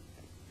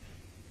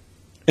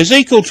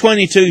 Ezekiel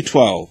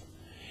 22:12.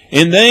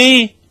 In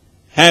thee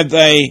have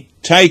they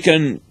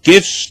taken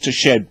gifts to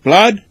shed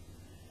blood.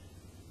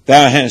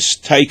 Thou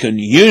hast taken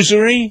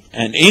usury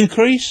and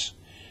increase.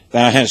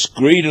 Thou hast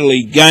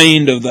greedily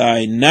gained of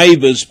thy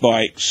neighbours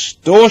by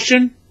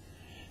extortion,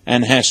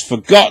 and hast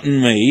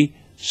forgotten me,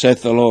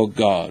 saith the Lord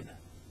God.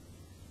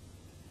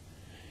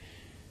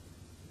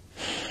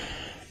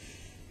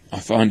 I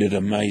find it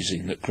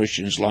amazing that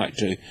Christians like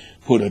to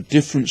put a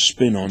different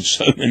spin on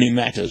so many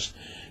matters.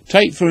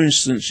 Take, for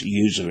instance,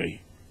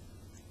 usury.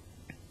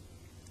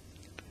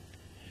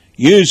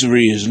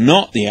 Usury is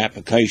not the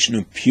application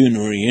of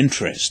pecuniary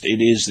interest.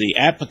 It is the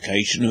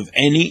application of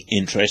any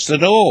interest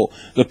at all.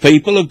 The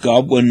people of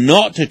God were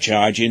not to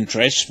charge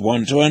interest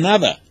one to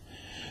another.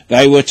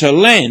 They were to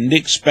lend,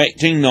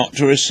 expecting not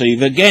to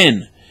receive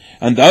again.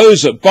 And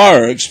those that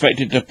borrow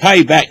expected to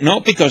pay back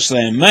not because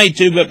they are made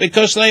to, but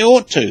because they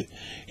ought to.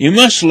 You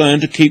must learn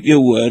to keep your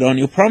word on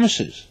your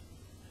promises.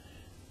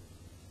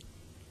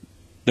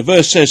 The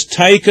verse says,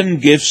 taken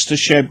gifts to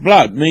shed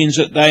blood, means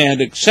that they had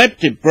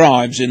accepted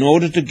bribes in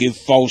order to give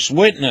false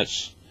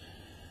witness.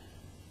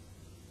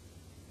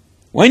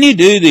 When you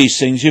do these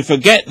things, you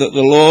forget that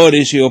the Lord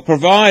is your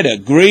provider.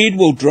 Greed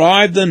will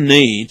drive the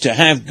need to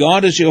have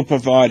God as your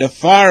provider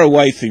far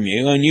away from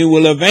you, and you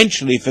will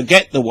eventually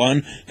forget the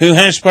one who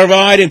has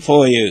provided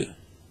for you.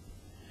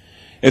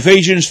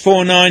 Ephesians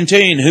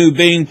 4:19, who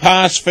being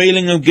past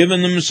feeling have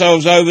given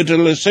themselves over to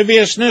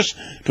lasciviousness,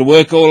 to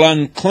work all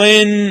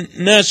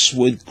uncleanness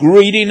with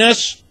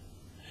greediness.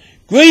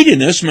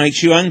 Greediness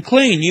makes you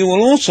unclean. You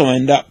will also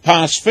end up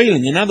past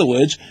feeling. In other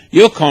words,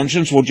 your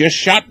conscience will just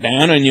shut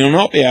down and you'll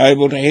not be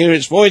able to hear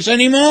its voice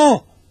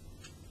anymore.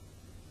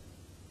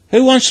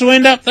 Who wants to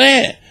end up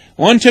there?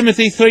 1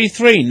 Timothy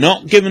 3:3,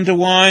 not given to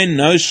wine,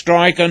 no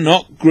striker,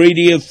 not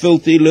greedy of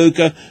filthy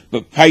lucre,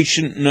 but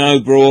patient, no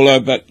brawler,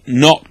 but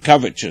not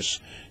covetous.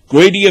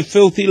 Greedy of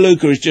filthy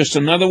lucre is just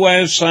another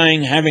way of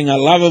saying having a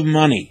love of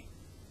money.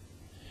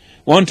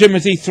 1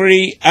 Timothy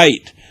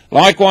 3:8,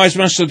 likewise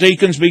must the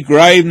deacons be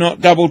grave,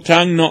 not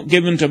double-tongued, not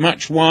given to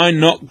much wine,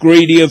 not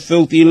greedy of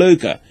filthy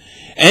lucre.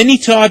 Any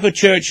type of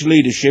church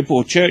leadership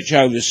or church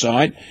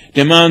oversight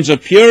demands a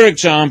pure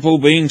example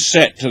being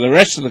set to the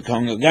rest of the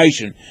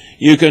congregation.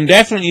 You can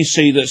definitely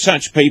see that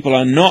such people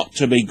are not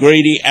to be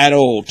greedy at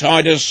all.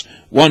 Titus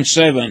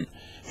 1:7.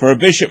 For a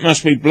bishop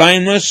must be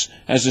blameless,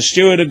 as a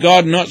steward of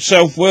God, not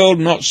self-willed,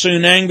 not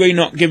soon angry,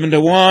 not given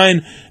to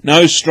wine,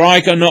 no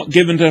striker, not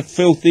given to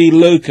filthy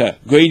lucre.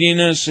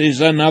 Greediness is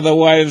another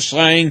way of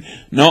saying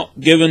not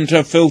given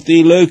to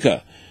filthy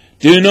lucre.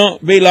 Do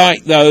not be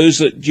like those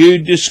that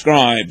Jude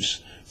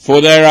describes,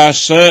 for there are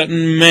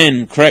certain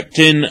men crept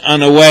in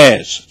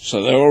unawares.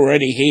 So they're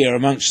already here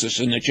amongst us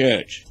in the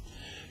church.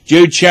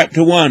 Jude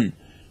chapter 1,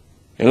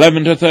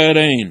 11 to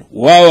 13.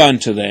 Woe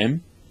unto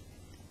them,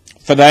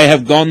 for they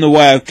have gone the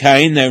way of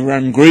Cain, they have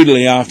run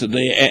greedily after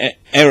the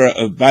error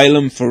of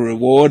Balaam for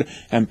reward,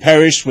 and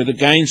perished with the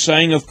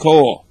gainsaying of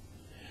Kor.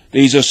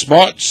 These are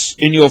spots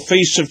in your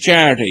feasts of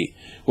charity,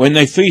 when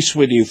they feast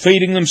with you,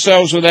 feeding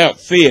themselves without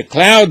fear.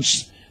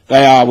 Clouds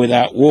they are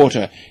without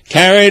water,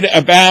 carried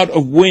about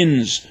of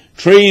winds,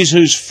 trees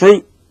whose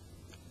fruit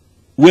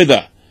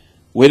wither,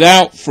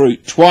 without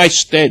fruit,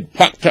 twice dead,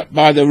 plucked up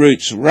by the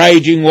roots,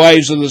 raging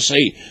waves of the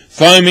sea,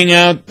 foaming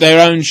out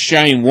their own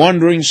shame,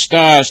 wandering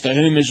stars to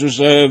whom is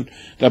reserved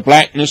the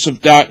blackness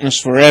of darkness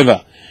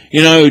forever.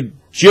 You know,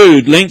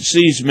 Jude links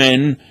these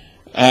men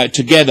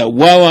together.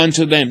 Woe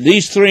unto them.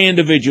 These three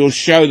individuals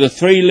show the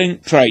three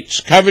linked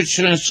traits: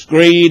 covetousness,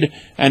 greed,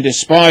 and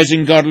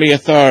despising godly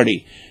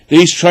authority.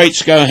 These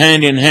traits go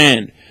hand in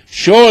hand.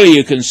 Surely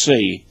you can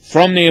see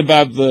from the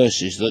above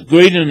verses that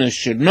greediness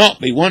should not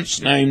be once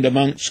named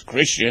amongst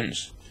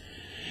Christians.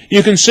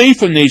 You can see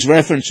from these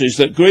references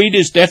that greed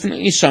is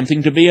definitely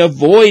something to be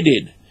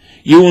avoided.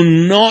 You will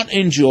not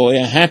enjoy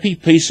a happy,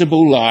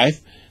 peaceable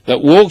life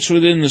that walks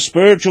within the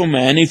spiritual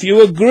man if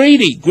you are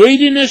greedy.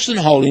 Greediness and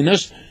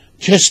holiness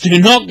just do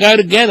not go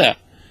together.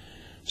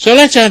 So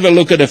let's have a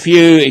look at a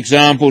few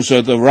examples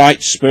of the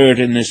right spirit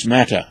in this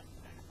matter.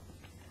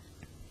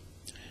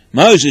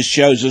 Moses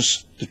shows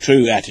us the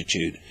true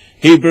attitude.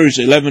 Hebrews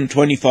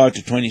 11:25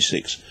 to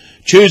 26.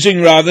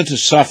 Choosing rather to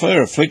suffer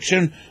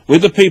affliction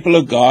with the people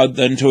of God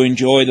than to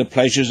enjoy the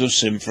pleasures of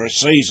sin for a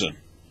season.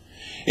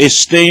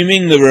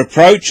 Esteeming the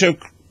reproach of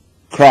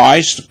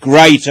Christ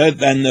greater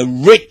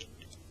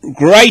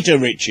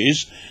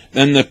riches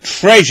than the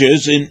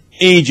treasures in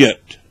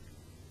Egypt.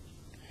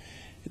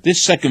 This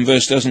second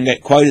verse doesn't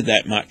get quoted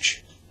that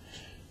much.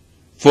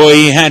 For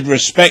he had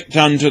respect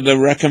unto the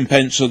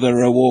recompense of the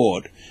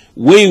reward.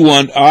 We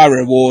want our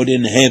reward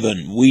in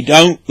heaven. We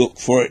don't look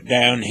for it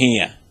down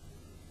here.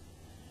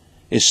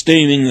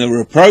 Esteeming the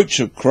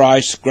reproach of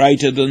Christ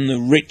greater than the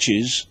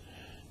riches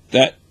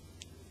let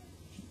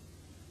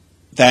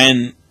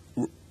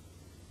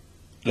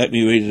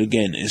me read it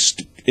again.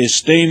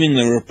 Esteeming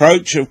the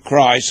reproach of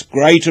Christ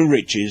greater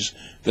riches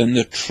than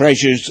the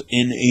treasures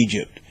in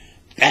Egypt.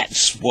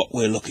 That's what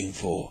we're looking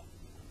for.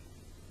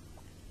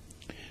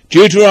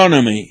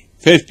 Deuteronomy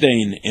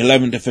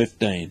 15:11 to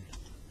 15.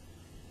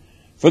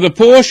 For the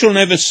poor shall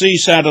never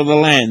cease out of the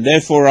land.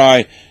 Therefore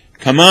I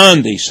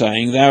command thee,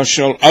 saying, Thou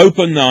shalt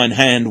open thine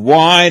hand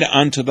wide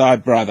unto thy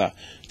brother,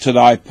 to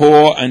thy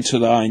poor and to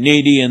thy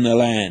needy in the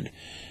land.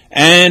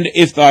 And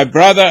if thy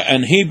brother,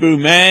 an Hebrew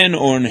man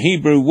or an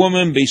Hebrew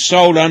woman, be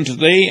sold unto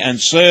thee,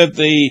 and serve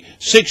thee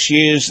 6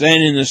 years,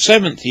 then in the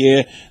 7th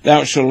year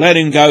thou shalt let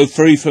him go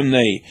free from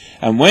thee.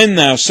 And when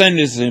thou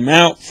sendest him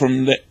out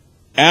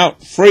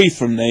free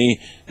from thee,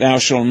 thou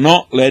shalt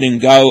not let him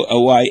go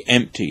away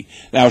empty.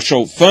 Thou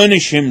shalt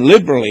furnish him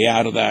liberally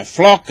out of thy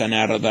flock, and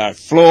out of thy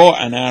floor,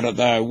 and out of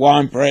thy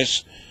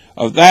winepress,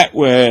 of that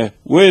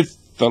wherewith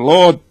the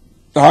Lord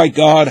thy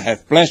God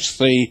hath blessed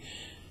thee,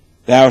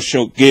 thou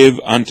shalt give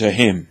unto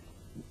him.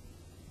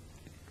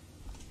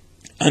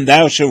 And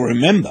thou shalt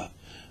remember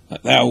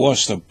that thou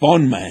wast a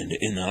bondman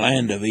in the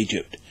land of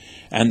Egypt,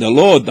 and the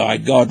Lord thy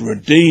God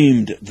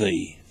redeemed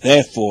thee.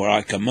 Therefore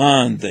I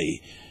command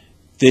thee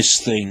this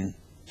thing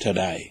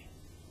today.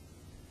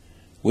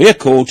 We are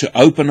called to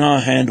open our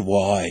hand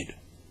wide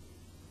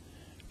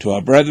to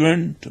our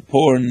brethren, to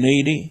poor and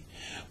needy.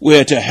 We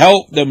are to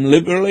help them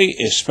liberally,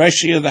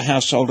 especially of the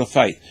household of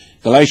faith.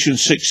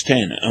 Galatians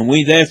 6:10. And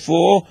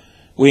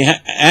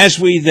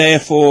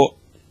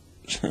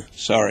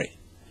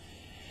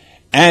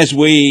as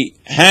we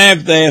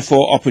have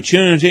therefore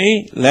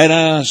opportunity, let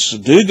us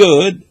do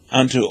good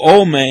unto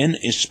all men,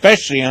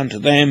 especially unto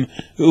them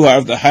who are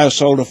of the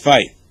household of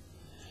faith.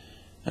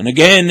 And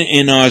again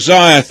in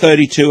Isaiah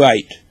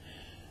 32:8.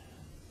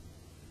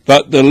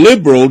 But the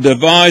liberal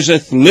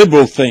deviseth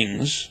liberal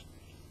things,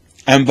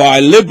 and by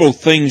liberal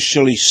things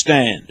shall he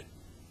stand.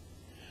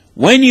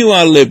 When you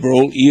are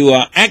liberal, you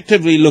are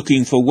actively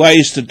looking for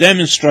ways to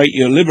demonstrate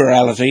your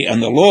liberality,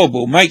 and the Lord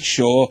will make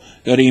sure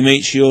that he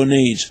meets your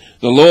needs.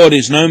 The Lord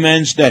is no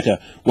man's debtor.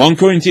 1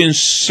 Corinthians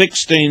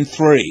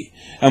 16:3.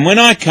 And when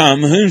I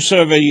come,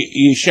 whomsoever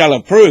ye shall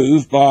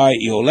approve by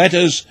your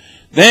letters,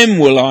 them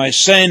will I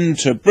send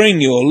to bring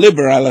your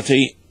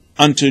liberality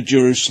unto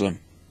Jerusalem.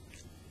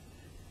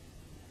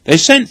 They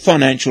sent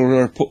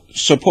financial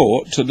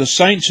support to the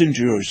saints in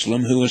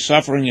Jerusalem who were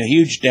suffering a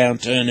huge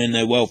downturn in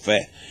their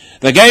welfare.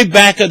 They gave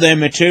back of their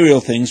material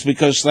things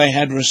because they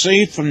had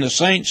received from the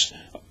saints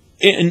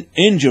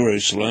in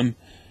Jerusalem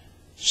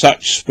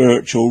such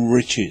spiritual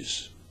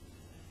riches.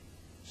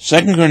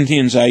 2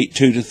 Corinthians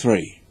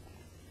 8:2-3.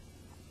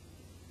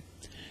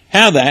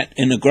 How that,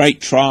 in the great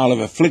trial of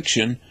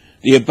affliction,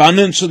 the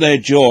abundance of their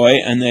joy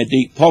and their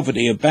deep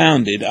poverty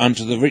abounded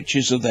unto the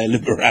riches of their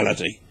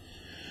liberality.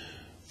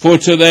 For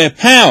to their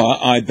power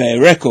I bear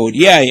record,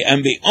 yea,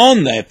 and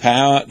beyond their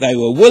power they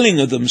were willing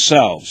of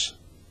themselves.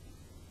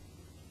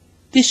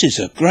 This is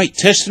a great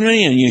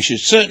testimony, and you should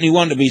certainly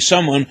want to be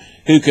someone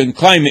who can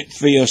claim it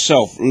for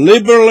yourself.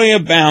 Liberally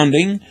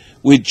abounding,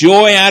 with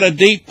joy out of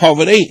deep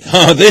poverty.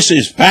 Oh, this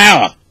is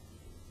power.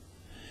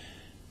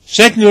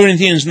 2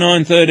 Corinthians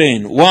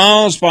 9:13.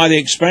 Whilst by the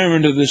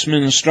experiment of this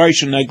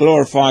ministration they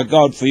glorify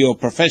God for your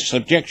professed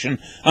subjection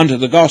unto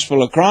the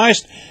gospel of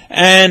Christ,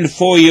 and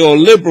for your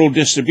liberal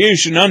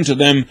distribution unto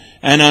them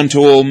and unto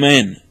all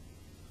men.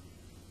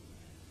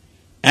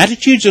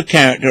 Attitudes of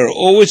character are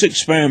always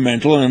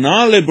experimental, and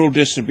our liberal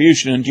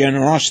distribution and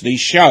generosity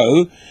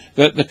show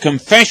that the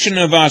confession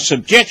of our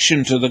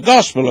subjection to the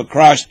gospel of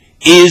Christ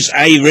is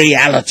a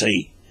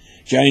reality.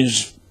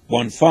 James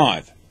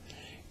 1:5.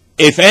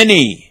 If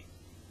any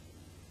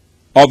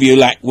of you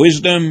lack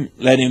wisdom,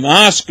 let him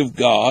ask of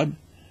God,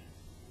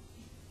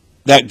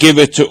 that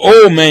giveth to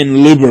all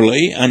men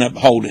liberally, and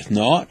upholdeth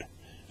not,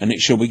 and it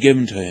shall be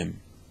given to him.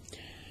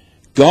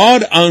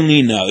 God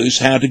only knows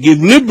how to give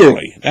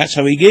liberally. That's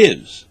how he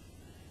gives.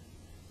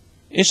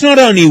 It's not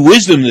only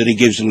wisdom that he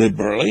gives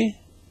liberally.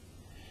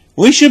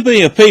 We should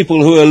be a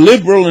people who are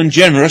liberal and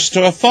generous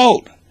to a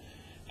fault.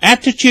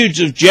 Attitudes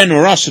of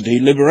generosity,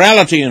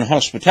 liberality, and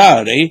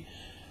hospitality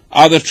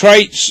are the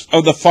traits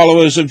of the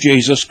followers of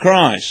Jesus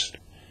Christ.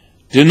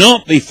 Do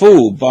not be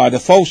fooled by the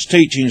false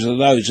teachings of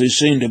those who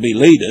seem to be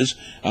leaders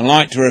and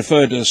like to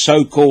refer to the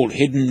so-called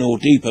hidden or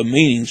deeper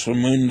meanings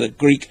from the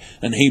Greek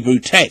and Hebrew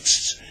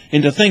texts,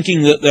 into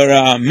thinking that there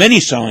are many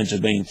signs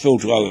of being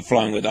filled to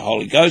overflowing with the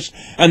Holy Ghost,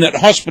 and that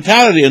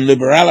hospitality and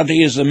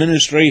liberality is the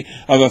ministry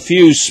of a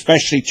few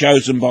specially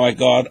chosen by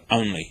God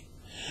only.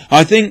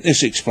 I think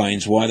this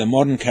explains why the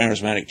modern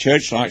charismatic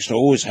church likes to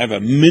always have a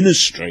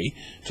ministry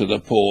to the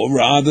poor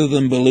rather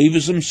than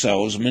believers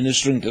themselves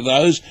ministering to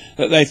those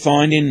that they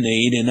find in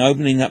need, in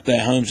opening up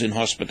their homes in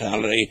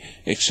hospitality,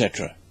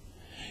 etc.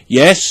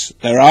 Yes,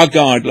 there are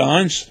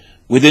guidelines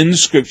within the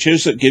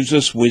scriptures that gives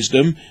us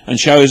wisdom and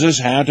shows us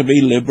how to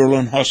be liberal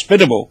and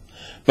hospitable,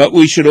 but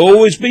we should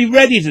always be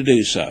ready to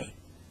do so.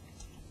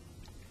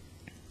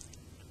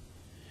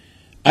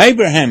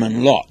 Abraham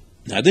and Lot.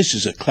 Now this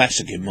is a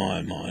classic in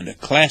my mind, a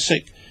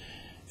classic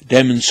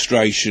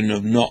demonstration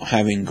of not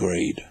having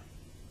greed.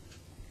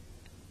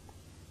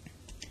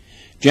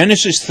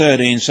 Genesis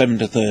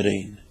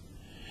 13:7-13.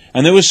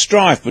 And there was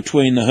strife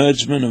between the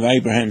herdsmen of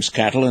Abraham's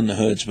cattle and the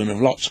herdsmen of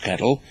Lot's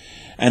cattle,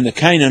 and the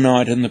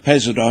Canaanite and the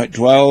Perizzite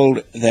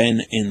dwelled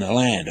then in the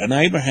land. And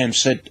Abraham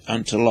said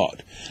unto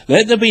Lot,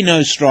 Let there be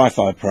no strife,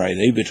 I pray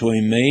thee,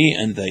 between me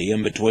and thee,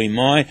 and between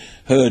my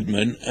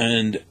herdmen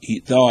and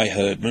thy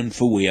herdmen,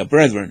 for we are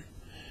brethren.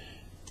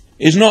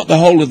 Is not the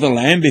whole of the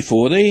land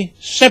before thee?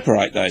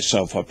 Separate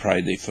thyself, I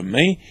pray thee, from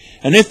me.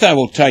 And if thou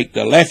wilt take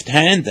the left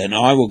hand, then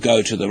I will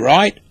go to the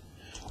right.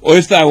 Or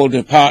if thou wilt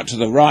depart to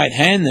the right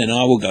hand, then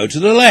I will go to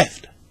the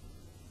left.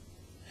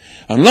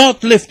 And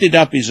Lot lifted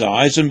up his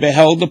eyes and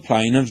beheld the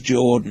plain of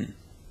Jordan.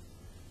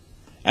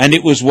 And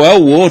it was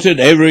well watered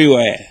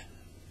everywhere,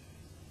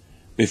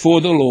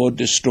 before the Lord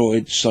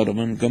destroyed Sodom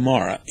and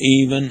Gomorrah,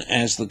 even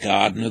as the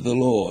garden of the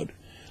Lord,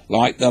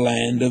 like the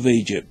land of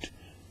Egypt,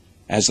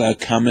 as thou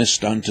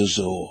comest unto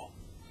Zoar.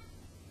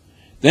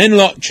 Then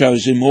Lot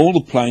chose him all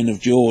the plain of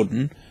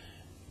Jordan,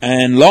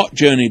 and Lot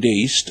journeyed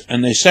east,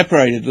 and they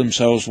separated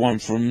themselves one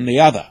from the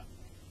other.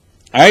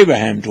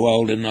 Abraham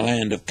dwelled in the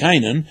land of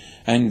Canaan,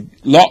 and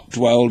Lot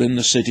dwelled in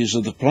the cities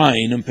of the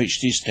plain, and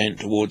pitched his tent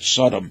towards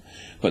Sodom.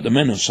 But the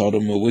men of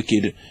Sodom were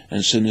wicked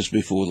and sinners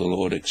before the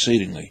Lord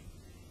exceedingly.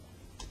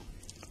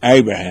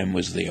 Abraham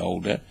was the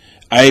older.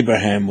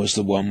 Abraham was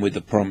the one with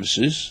the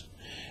promises.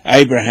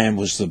 Abraham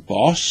was the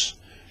boss.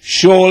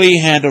 Surely he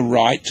had a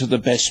right to the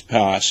best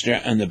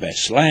pasture and the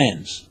best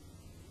lands.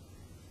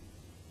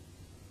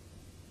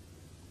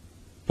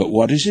 But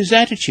what is his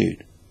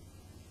attitude?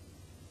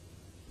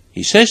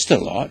 He says to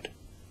Lot,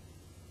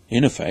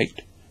 in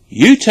effect,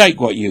 you take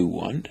what you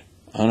want,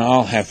 and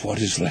I'll have what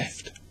is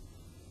left.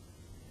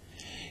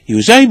 He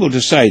was able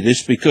to say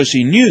this because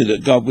he knew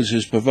that God was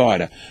his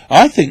provider.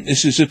 I think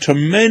this is a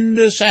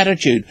tremendous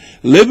attitude.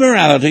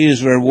 Liberality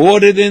is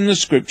rewarded in the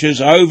scriptures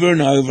over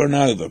and over and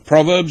over.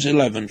 Proverbs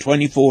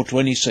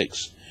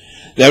 11:24-26.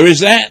 There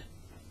is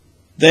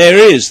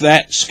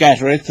that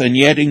scattereth and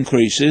yet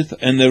increaseth,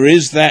 and there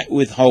is that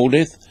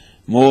withholdeth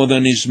more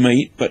than is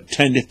meet, but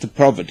tendeth to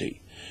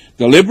poverty.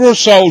 The liberal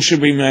soul shall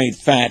be made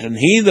fat, and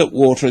he that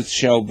watereth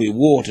shall be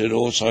watered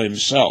also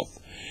himself.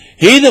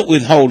 He that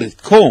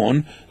withholdeth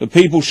corn, the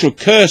people shall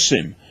curse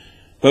him,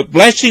 but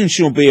blessing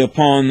shall be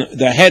upon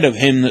the head of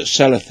him that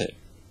selleth it.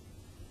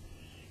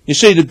 You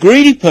see, the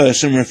greedy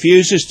person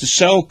refuses to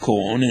sell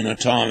corn in a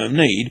time of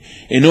need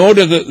in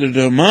order that the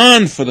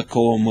demand for the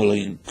corn will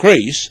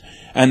increase,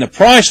 and the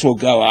price will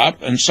go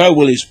up, and so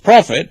will his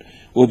profit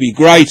will be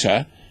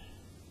greater,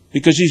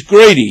 because he's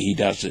greedy. He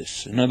does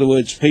this. In other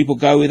words, people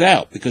go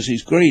without because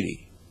he's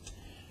greedy.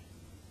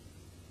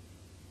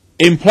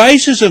 In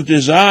places of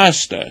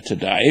disaster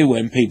today,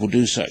 when people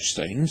do such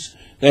things,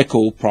 they're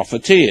called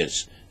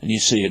profiteers, and you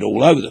see it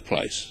all over the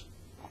place.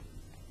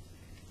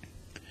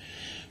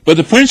 But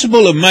the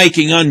principle of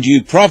making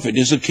undue profit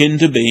is akin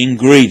to being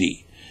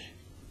greedy.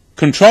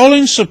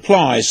 Controlling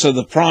supply so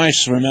the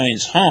price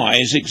remains high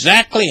is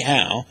exactly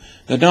how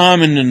the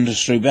diamond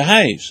industry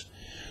behaves.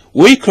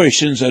 We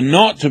Christians are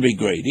not to be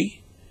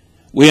greedy.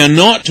 We are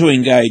not to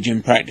engage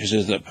in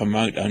practices that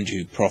promote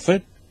undue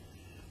profit.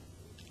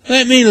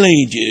 Let me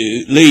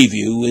leave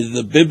you with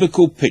the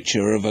biblical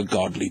picture of a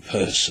godly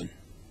person.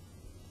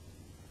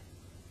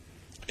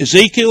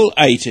 Ezekiel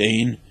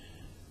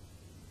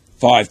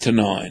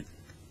 18:5-9.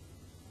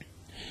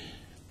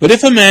 But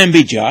if a man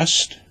be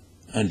just,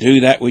 and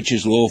do that which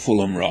is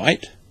lawful and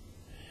right,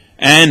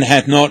 and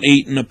hath not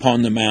eaten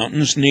upon the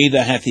mountains,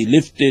 neither hath he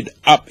lifted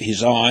up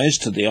his eyes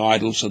to the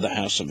idols of the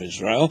house of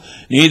Israel,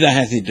 neither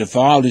hath he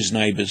defiled his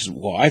neighbour's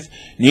wife,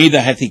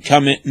 neither hath he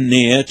come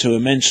near to a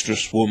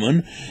menstruous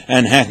woman,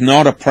 and hath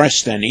not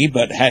oppressed any,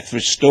 but hath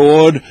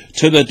restored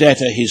to the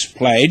debtor his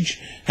pledge,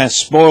 hath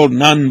spoiled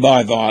none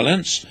by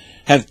violence,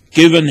 hath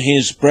given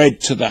his bread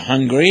to the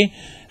hungry,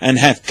 and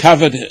hath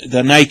covered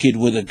the naked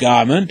with a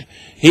garment,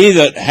 he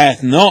that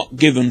hath not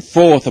given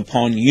forth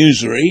upon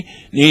usury,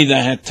 neither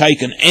hath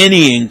taken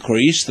any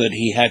increase, that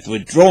he hath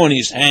withdrawn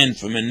his hand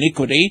from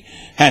iniquity,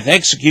 hath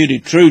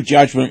executed true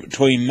judgment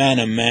between man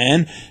and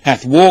man,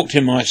 hath walked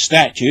in my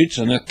statutes,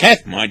 and hath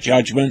kept my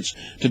judgments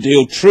to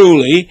deal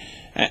truly,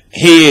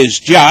 he is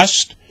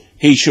just,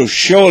 he shall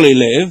surely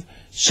live,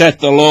 saith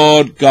the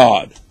Lord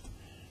God.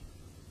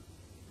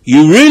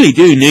 You really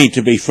do need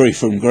to be free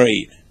from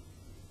greed,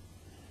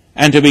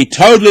 and to be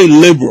totally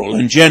liberal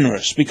and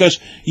generous, because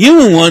you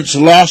were once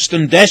lost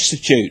and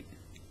destitute.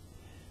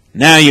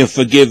 Now you're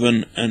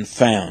forgiven and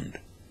found.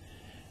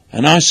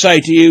 And I say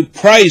to you,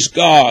 praise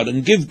God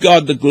and give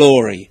God the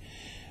glory,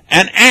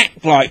 and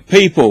act like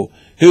people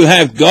who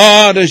have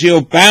God as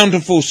your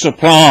bountiful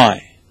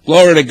supply.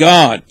 Glory to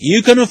God.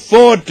 You can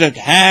afford to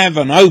have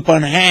an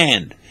open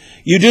hand.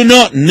 You do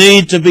not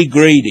need to be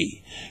greedy.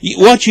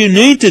 What you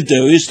need to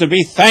do is to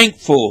be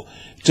thankful,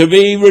 to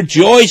be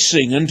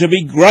rejoicing, and to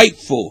be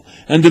grateful,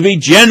 and to be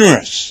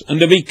generous, and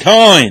to be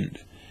kind.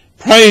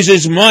 Praise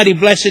his mighty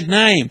blessed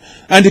name,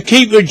 and to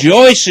keep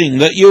rejoicing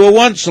that you were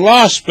once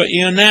lost, but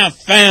you are now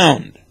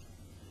found,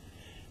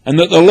 and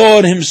that the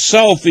Lord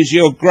himself is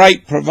your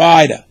great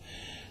provider.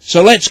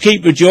 So let's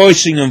keep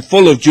rejoicing and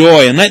full of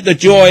joy, and let the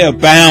joy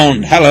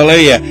abound,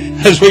 hallelujah,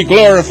 as we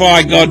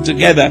glorify God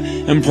together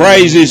and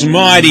praise his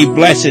mighty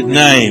blessed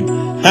name.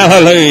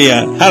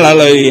 Hallelujah,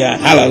 hallelujah,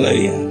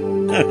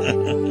 hallelujah.